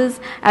 classes,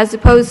 as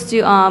opposed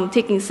to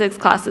taking 6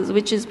 classes,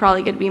 which is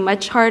probably going to be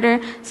much harder.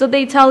 So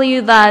they tell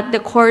you that the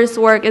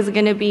coursework is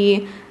going to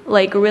be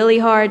like really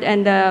hard,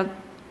 and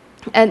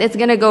it's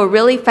going to go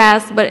really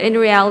fast, but in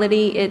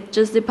reality, it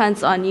just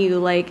depends on you.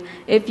 Like,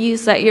 if you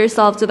set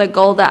yourself to the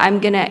goal that I'm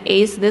going to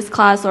ace this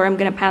class or I'm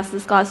going to pass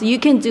this class, you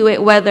can do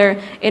it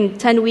whether in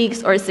 10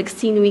 weeks or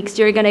 16 weeks,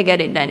 you're going to get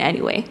it done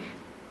anyway.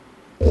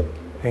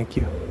 Thank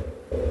you.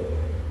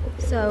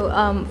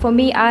 So for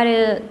me,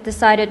 I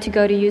decided to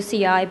go to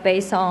UCI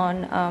based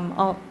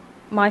on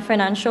my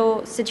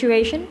financial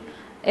situation.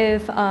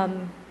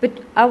 But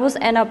I was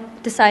end up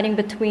deciding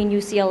between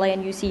UCLA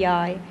and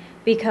UCI,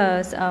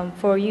 because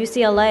for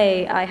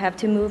UCLA, I have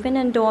to move in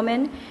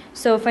endowment.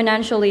 So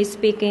financially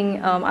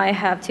speaking, I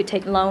have to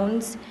take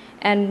loans,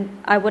 and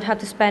I would have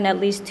to spend at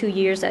least 2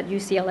 years at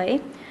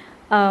UCLA.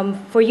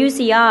 For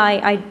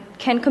UCI, I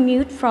can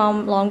commute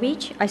from Long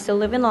Beach. I still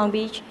live in Long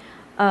Beach.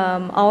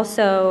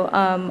 Also,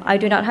 I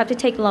do not have to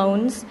take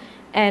loans,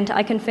 and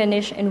I can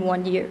finish in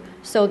 1 year.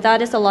 So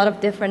that is a lot of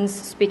difference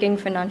speaking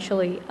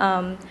financially.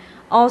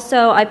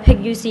 Also, I picked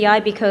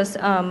UCI because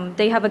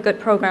they have a good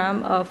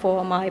program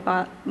for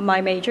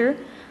my major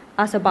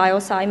as a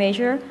bio-sci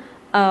major.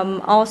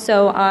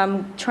 Also,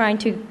 I'm trying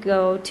to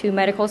go to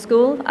medical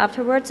school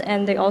afterwards,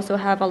 and they also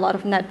have a lot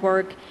of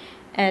network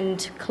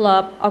and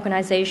club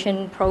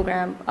organization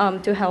program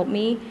to help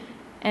me.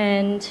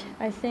 And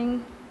I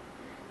think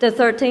the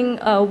third thing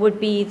would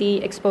be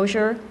the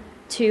exposure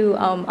to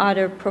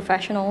other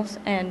professionals,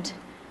 and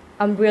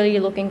I'm really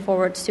looking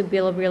forward to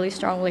build a really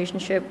strong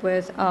relationship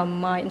with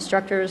my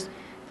instructors,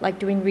 like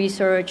doing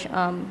research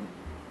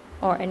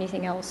or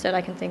anything else that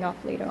I can think of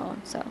later on.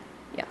 So,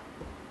 yeah.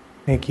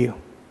 Thank you.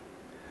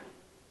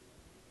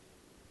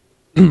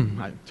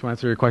 To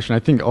answer your question, I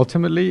think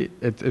ultimately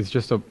it's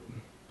just a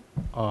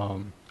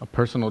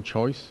personal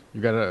choice.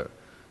 You gotta,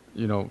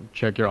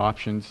 check your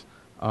options.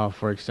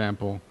 For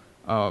example,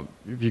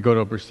 if you go to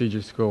a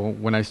prestigious school,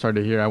 when I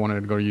started here, I wanted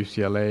to go to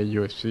UCLA,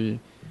 USC,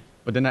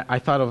 but then I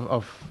thought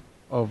of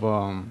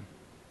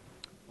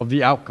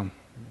the outcome.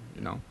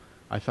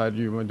 I thought,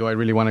 do I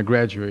really want to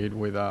graduate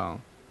with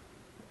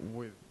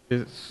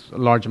this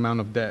large amount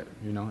of debt?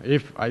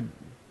 If I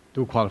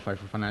do qualify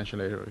for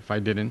financial aid, or if I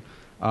didn't.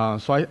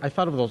 So I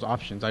thought of those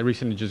options. I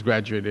recently just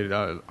graduated.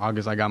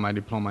 August, I got my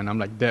diploma, and I'm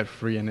like debt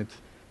free, and it's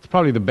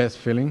probably the best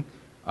feeling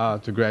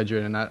to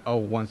graduate and not owe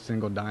one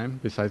single dime,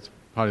 besides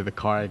probably the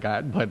car I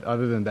got. But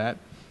other than that,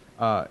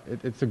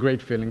 it's a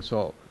great feeling.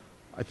 So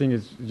I think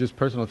it's just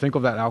personal. Think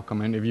of that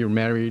outcome, and if you're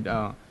married,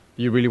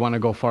 you really want to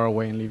go far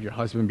away and leave your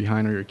husband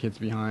behind or your kids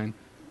behind.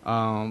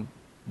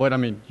 But I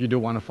mean, you do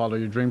want to follow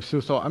your dreams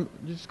too. So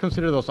just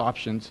consider those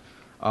options.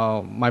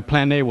 My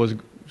plan A was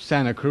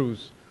Santa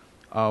Cruz,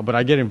 but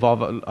I get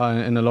involved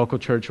in a local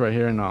church right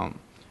here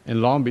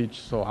in Long Beach.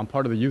 So I'm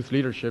part of the youth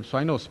leadership. So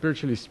I know,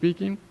 spiritually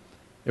speaking,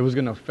 it was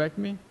going to affect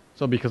me.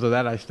 So because of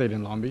that, I stayed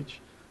in Long Beach.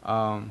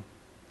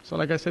 So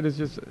like I said, it's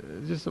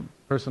just a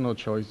personal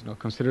choice.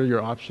 Consider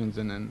your options,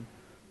 and then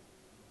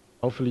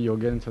hopefully you'll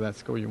get into that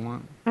school you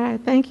want. All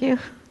right, thank you.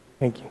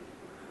 Thank you.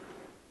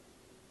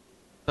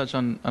 Touch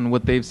on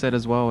what they've said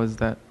as well, is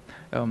that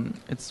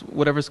it's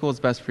whatever school is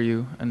best for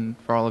you and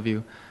for all of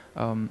you.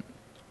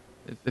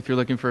 If you're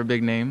looking for a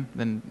big name,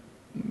 then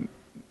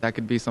that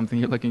could be something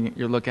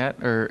you look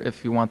at, or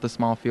if you want the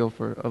small feel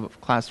of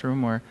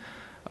classroom. Or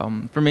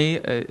for me,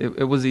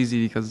 it was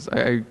easy because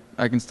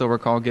I can still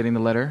recall getting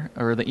the letter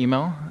or the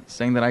email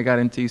saying that I got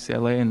into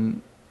UCLA,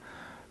 and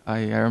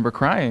I remember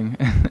crying,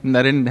 and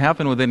that didn't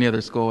happen with any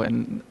other school.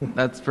 And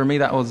that's, for me,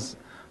 that was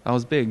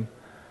big.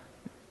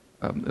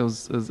 It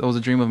was a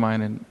dream of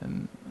mine,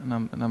 and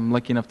I'm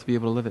lucky enough to be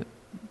able to live it.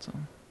 So,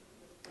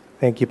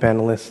 thank you,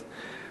 panelists,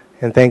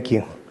 and thank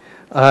you.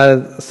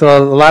 So a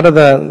lot of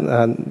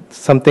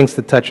some things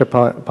to touch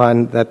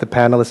upon that the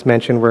panelists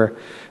mentioned were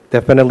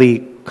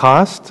definitely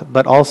cost,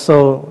 but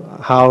also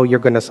how you're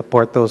going to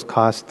support those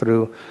costs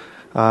through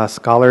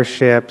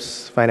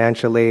scholarships,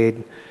 financial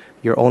aid,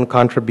 your own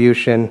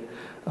contribution.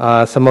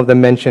 Some of them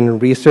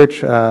mentioned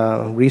research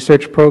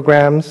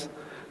programs,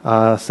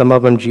 some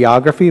of them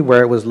geography,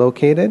 where it was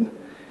located.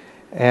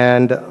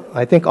 And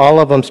I think all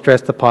of them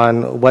stressed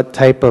upon what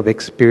type of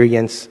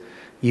experience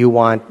you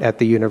want at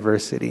the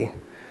university.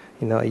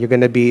 You're going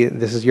to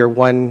this is your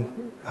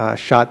one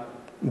shot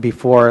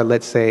before,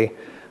 let's say,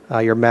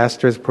 your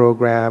master's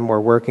program or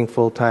working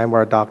full-time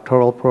or a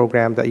doctoral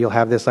program, that you'll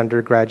have this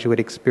undergraduate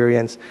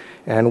experience.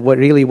 And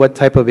what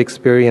type of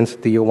experience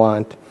do you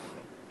want?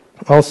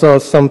 Also,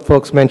 some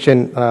folks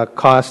mentioned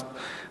cost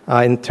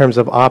in terms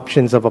of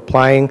options of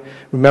applying.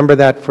 Remember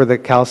that for the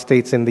Cal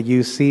States and the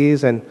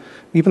UCs and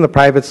even the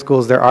private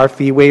schools, there are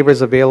fee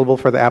waivers available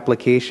for the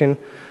application.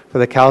 For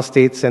the Cal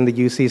States and the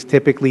UCs,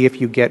 typically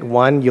if you get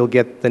one, you'll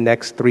get the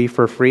next 3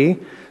 for free.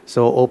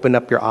 So open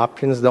up your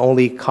options. The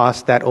only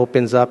cost that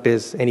opens up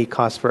is any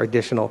cost for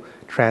additional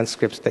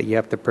transcripts that you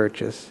have to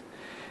purchase.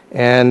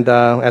 And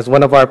as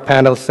one of our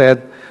panel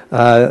said,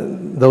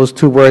 those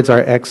 2 words are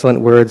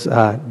excellent words,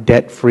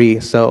 debt-free.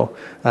 So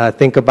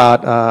think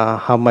about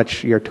how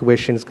much your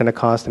tuition is going to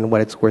cost and what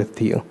it's worth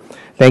to you.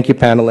 Thank you,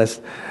 panelists.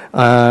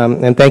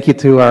 And thank you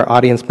to our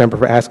audience member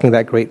for asking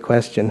that great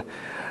question.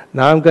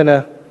 Now I'm going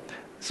to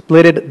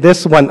split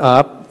this one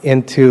up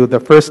into the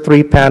first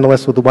 3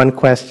 panelists with 1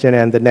 question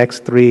and the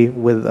next 3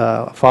 with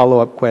a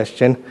follow-up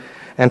question.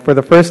 And for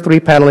the first 3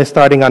 panelists,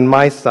 starting on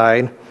my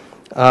side,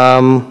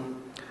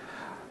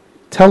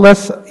 tell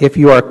us if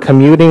you are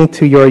commuting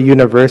to your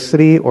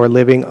university or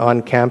living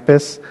on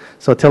campus.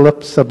 So tell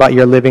us about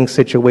your living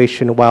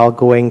situation while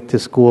going to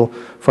school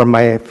for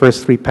my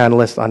first 3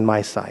 panelists on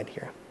my side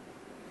here.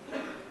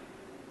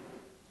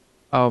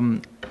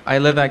 I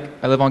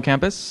live on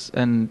campus,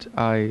 and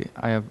I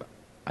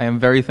am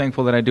very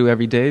thankful that I do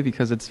every day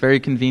because it's very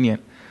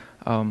convenient.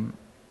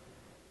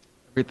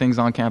 Everything's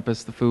on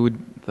campus. The food,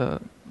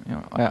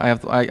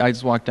 I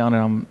just walk down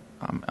and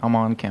I'm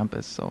on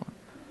campus. So.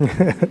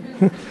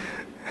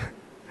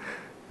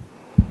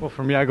 Well,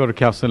 for me, I go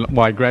to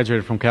I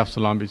graduated from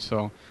Long Beach,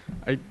 so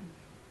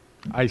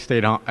I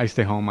stay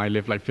home. I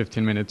live like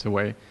 15 minutes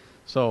away,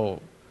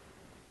 so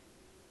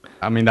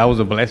I mean that was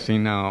a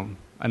blessing.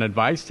 An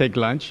advice: take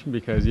lunch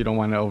because you don't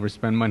want to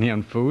overspend money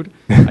on food.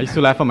 I used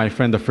to laugh at my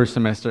friend the first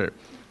semester.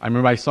 I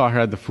remember I saw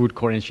her at the food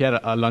court and she had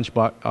a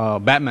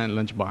lunchbox, Batman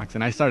lunchbox,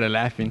 and I started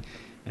laughing.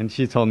 And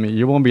she told me,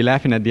 "You won't be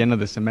laughing at the end of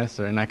the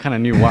semester," and I kind of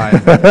knew why.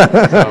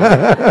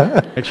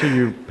 So make sure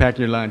you pack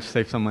your lunch,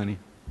 save some money.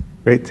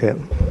 Great tip.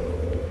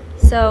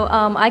 So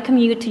I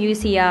commute to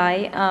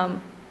UCI.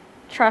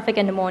 Traffic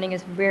in the morning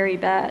is very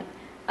bad.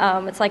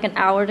 It's like an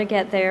hour to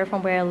get there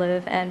from where I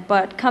live,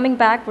 but coming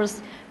back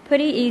was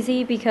pretty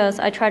easy because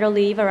I try to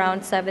leave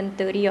around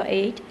 7:30 or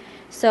 8.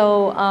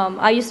 So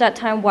I use that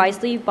time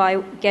wisely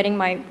by getting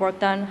my work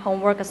done,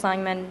 homework,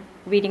 assignment,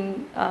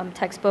 reading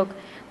textbook,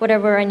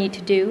 whatever I need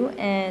to do.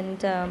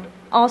 And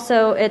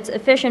also it's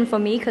efficient for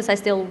me because I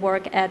still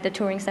work at the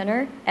touring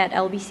center at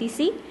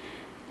LBCC.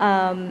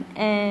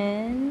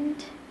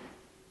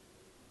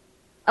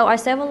 I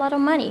save a lot of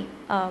money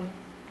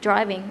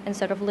driving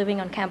instead of living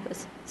on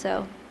campus.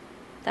 So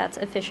that's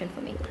efficient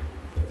for me.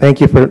 Thank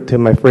you to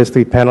my first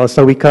 3 panelists.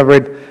 So we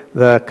covered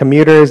the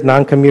commuters,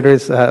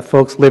 non-commuters,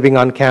 folks living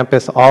on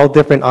campus, all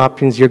different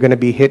options you're going to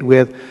be hit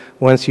with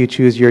once you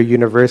choose your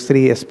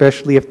university,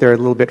 especially if they're a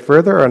little bit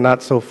further or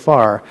not so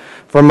far.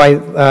 For my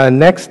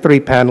next 3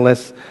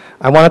 panelists,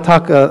 I want to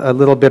talk a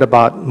little bit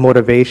about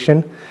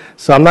motivation.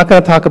 So I'm not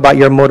going to talk about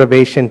your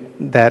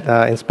motivation that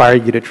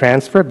inspired you to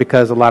transfer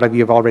because a lot of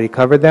you have already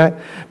covered that.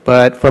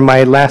 But for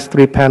my last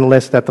 3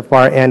 panelists at the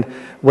far end,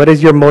 what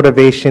is your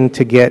motivation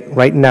to get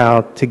right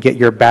now to get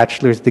your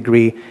bachelor's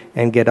degree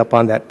and get up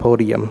on that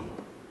podium?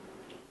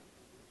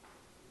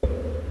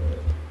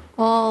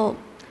 Well,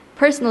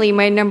 personally,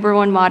 my number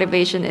 1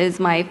 motivation is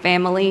my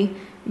family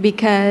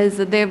because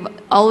they've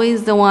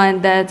always the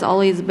one that's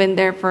always been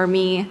there for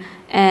me.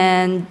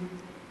 And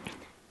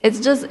it's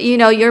just,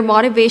 your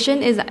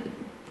motivation is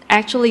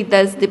actually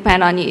does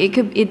depend on you.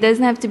 It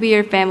doesn't have to be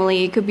your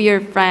family. It could be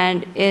your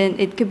friend, and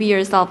it could be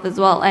yourself as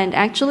well. And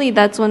actually,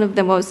 that's one of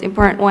the most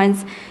important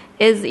ones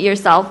is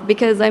yourself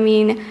because,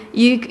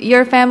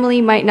 your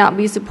family might not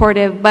be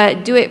supportive,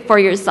 but do it for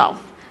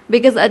yourself.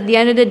 Because at the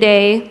end of the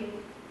day,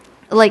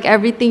 like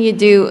everything you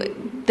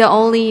do, the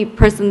only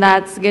person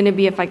that's going to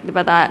be affected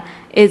by that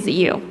is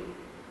you.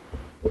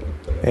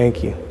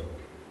 Thank you.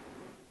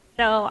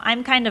 So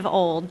I'm kind of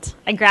old.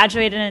 I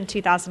graduated in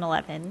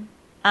 2011.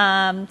 So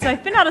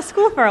I've been out of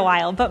school for a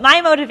while, but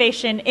my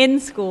motivation in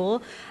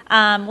school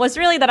was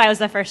really that I was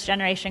a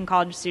first-generation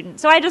college student.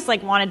 So I just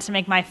wanted to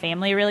make my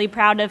family really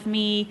proud of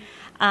me,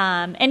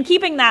 and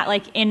keeping that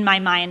in my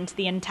mind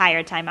the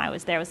entire time I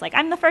was there was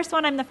I'm the first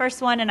one,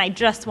 and I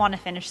just want to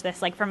finish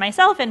this for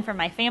myself and for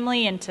my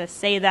family, and to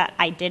say that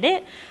I did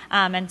it.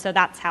 And so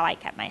that's how I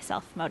kept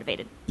myself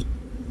motivated.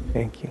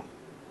 Thank you.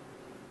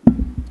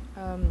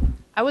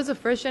 I was a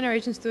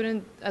first-generation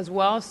student as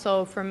well,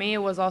 so for me it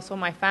was also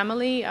my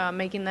family,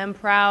 making them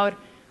proud,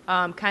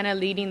 kind of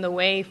leading the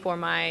way for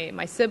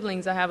my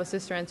siblings. I have a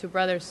sister and 2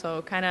 brothers,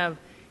 so kind of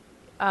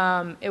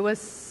it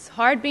was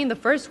hard being the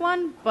first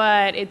one,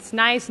 but it's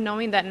nice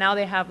knowing that now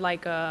they have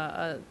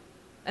an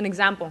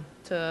example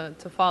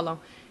to follow.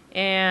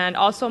 And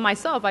also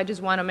myself, I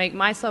just want to make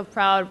myself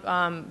proud,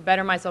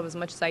 better myself as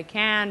much as I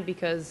can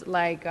because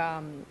like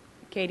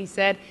Katie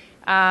said,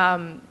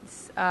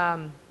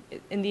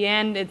 in the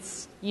end,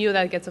 it's you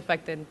that gets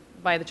affected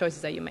by the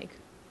choices that you make.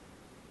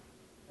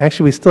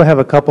 Actually, we still have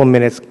a couple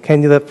minutes.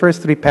 Can the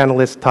first 3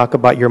 panelists talk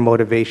about your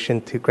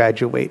motivation to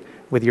graduate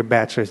with your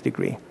bachelor's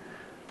degree?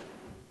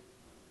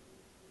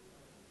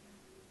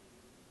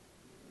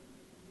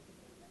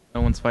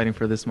 Everyone's fighting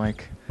for this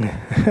mic.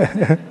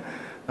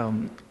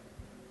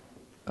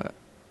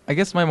 I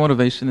guess my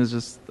motivation is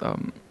just, I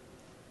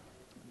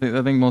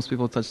think most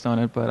people touched on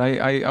it, but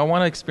I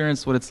want to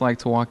experience what it's like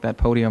to walk that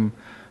podium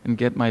and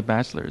get my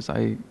bachelor's.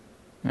 I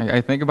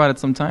think about it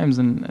sometimes,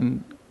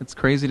 and it's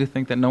crazy to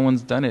think that no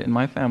one's done it in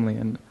my family,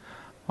 and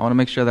I want to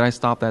make sure that I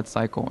stop that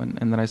cycle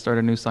and that I start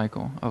a new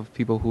cycle of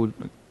people who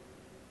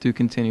do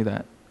continue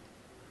that.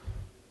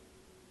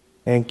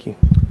 Thank you.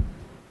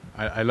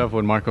 I love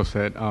what Marco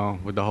said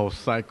with the whole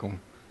cycle.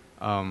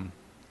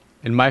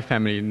 In my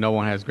family, no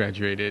one has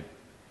graduated.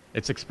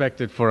 It's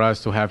expected for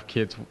us to have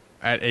kids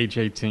at age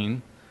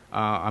 18.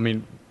 I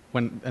mean,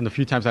 and the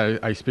few times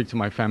I speak to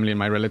my family and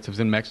my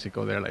relatives in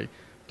Mexico, they're like,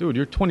 dude,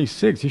 you're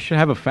 26. You should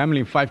have a family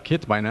and 5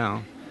 kids by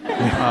now.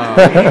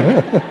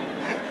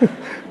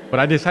 But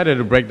I decided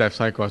to break that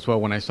cycle as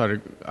well when I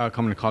started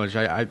coming to college.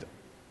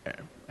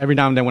 Every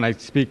now and then when I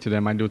speak to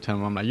them, I do tell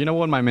them, I'm like, you know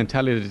what, my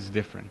mentality is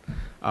different.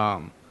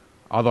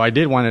 Although I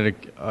did want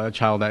a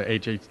child at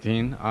age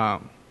 18,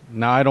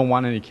 now I don't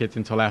want any kids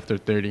until after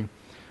 30.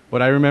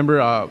 But I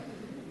remember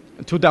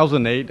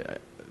 2008,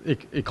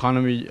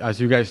 economy,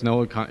 as you guys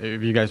know,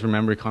 if you guys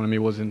remember, economy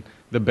wasn't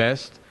the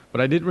best.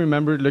 But I did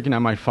remember looking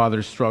at my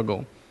father's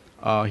struggle.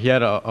 He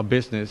had a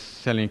business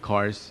selling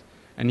cars,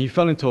 and he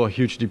fell into a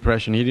huge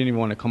depression. He didn't even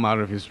want to come out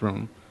of his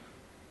room.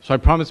 So I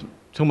promised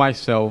to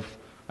myself,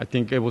 I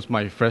think it was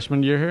my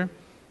freshman year here,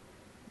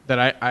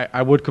 that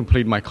I would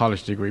complete my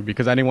college degree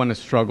because I didn't want to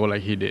struggle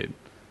like he did.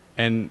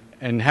 And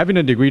having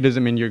a degree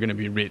doesn't mean you're going to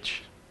be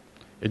rich.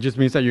 It just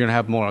means that you're going to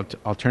have more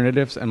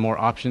alternatives and more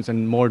options,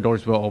 and more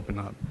doors will open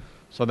up.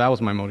 So that was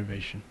my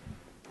motivation.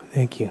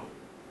 Thank you.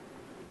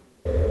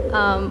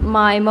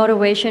 My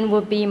motivation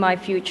would be my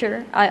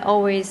future. I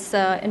always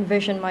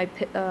envision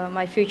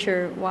my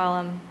future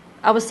while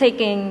I was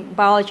taking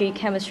biology,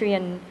 chemistry,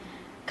 and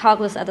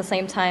calculus at the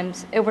same time.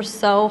 It was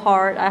so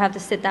hard. I have to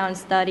sit down and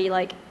study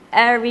like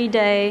every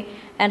day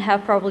and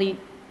have probably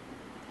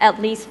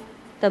at least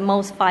the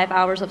most 5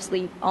 hours of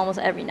sleep almost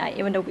every night,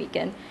 even the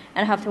weekend.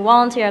 And I have to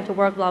volunteer, I have to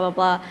work, blah, blah,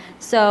 blah.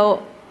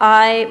 So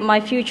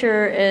my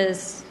future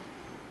is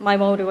my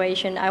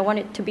motivation. I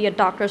wanted to be a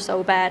doctor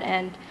so bad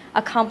and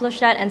accomplish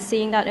that, and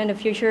seeing that in the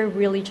future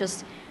really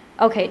just,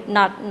 okay,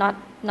 not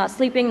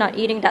sleeping, not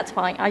eating, that's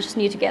fine. I just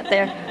need to get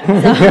there.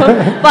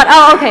 So, but,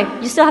 okay,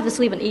 you still have to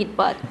sleep and eat,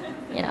 but,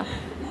 you know.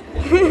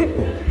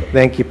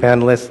 Thank you,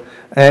 panelists.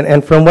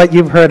 And from what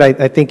you've heard,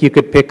 I think you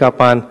could pick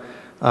up on,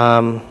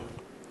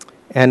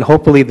 and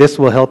hopefully this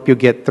will help you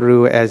get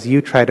through as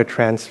you try to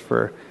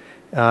transfer.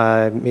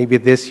 Maybe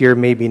this year,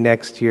 maybe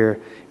next year,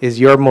 is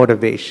your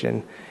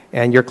motivation.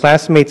 And your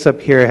classmates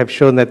up here have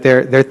shown that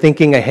they're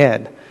thinking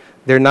ahead.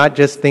 They're not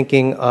just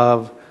thinking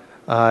of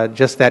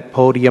just that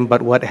podium,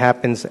 but what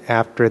happens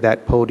after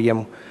that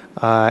podium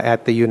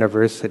at the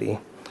university.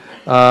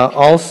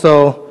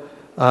 Also,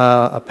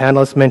 a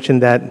panelist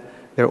mentioned that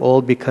they're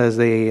old because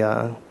they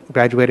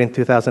graduated in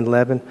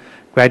 2011.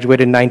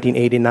 Graduated in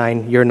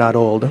 1989. You're not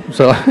old.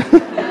 So,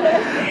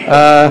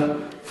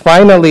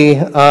 finally,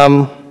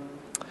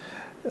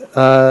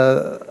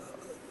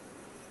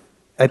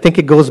 I think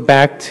it goes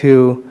back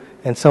to,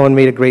 and someone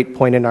made a great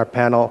point in our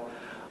panel,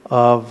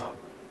 of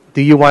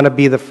do you want to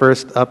be the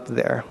first up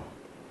there?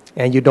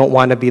 And you don't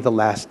want to be the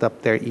last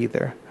up there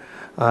either.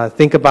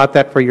 Think about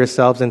that for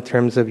yourselves in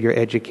terms of your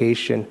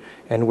education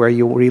and where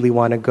you really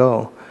want to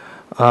go.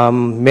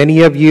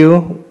 Many of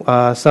you,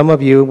 some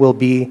of you will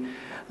be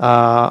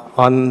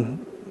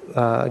on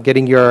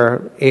getting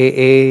your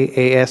AA,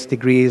 AS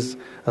degrees,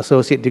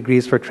 associate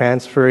degrees for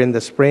transfer in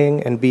the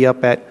spring and be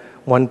up at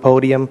one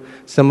podium.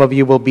 Some of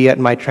you will be at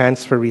my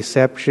transfer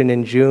reception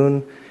in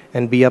June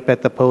and be up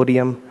at the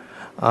podium.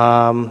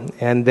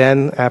 And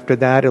then after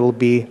that, it will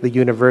be the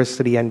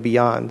university and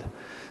beyond.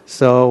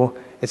 So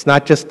it's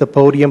not just the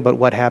podium, but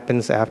what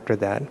happens after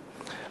that.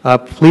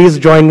 Please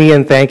join me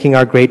in thanking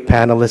our great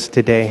panelists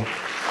today.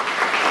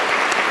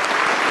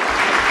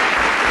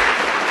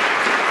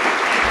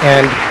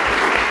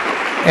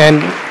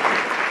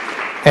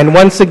 And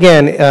once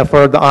again,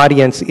 for the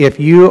audience, if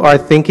you are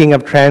thinking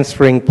of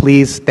transferring,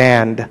 please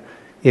stand.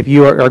 If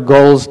you are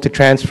goals to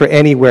transfer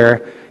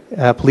anywhere,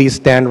 please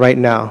stand right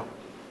now.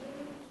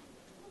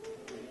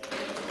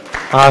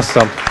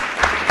 Awesome.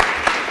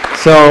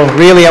 So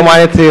really, I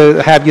wanted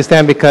to have you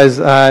stand because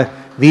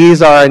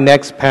these are our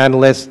next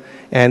panelists,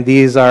 and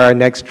these are our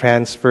next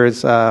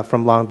transfers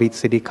from Long Beach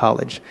City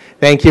College.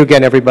 Thank you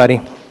again,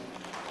 everybody.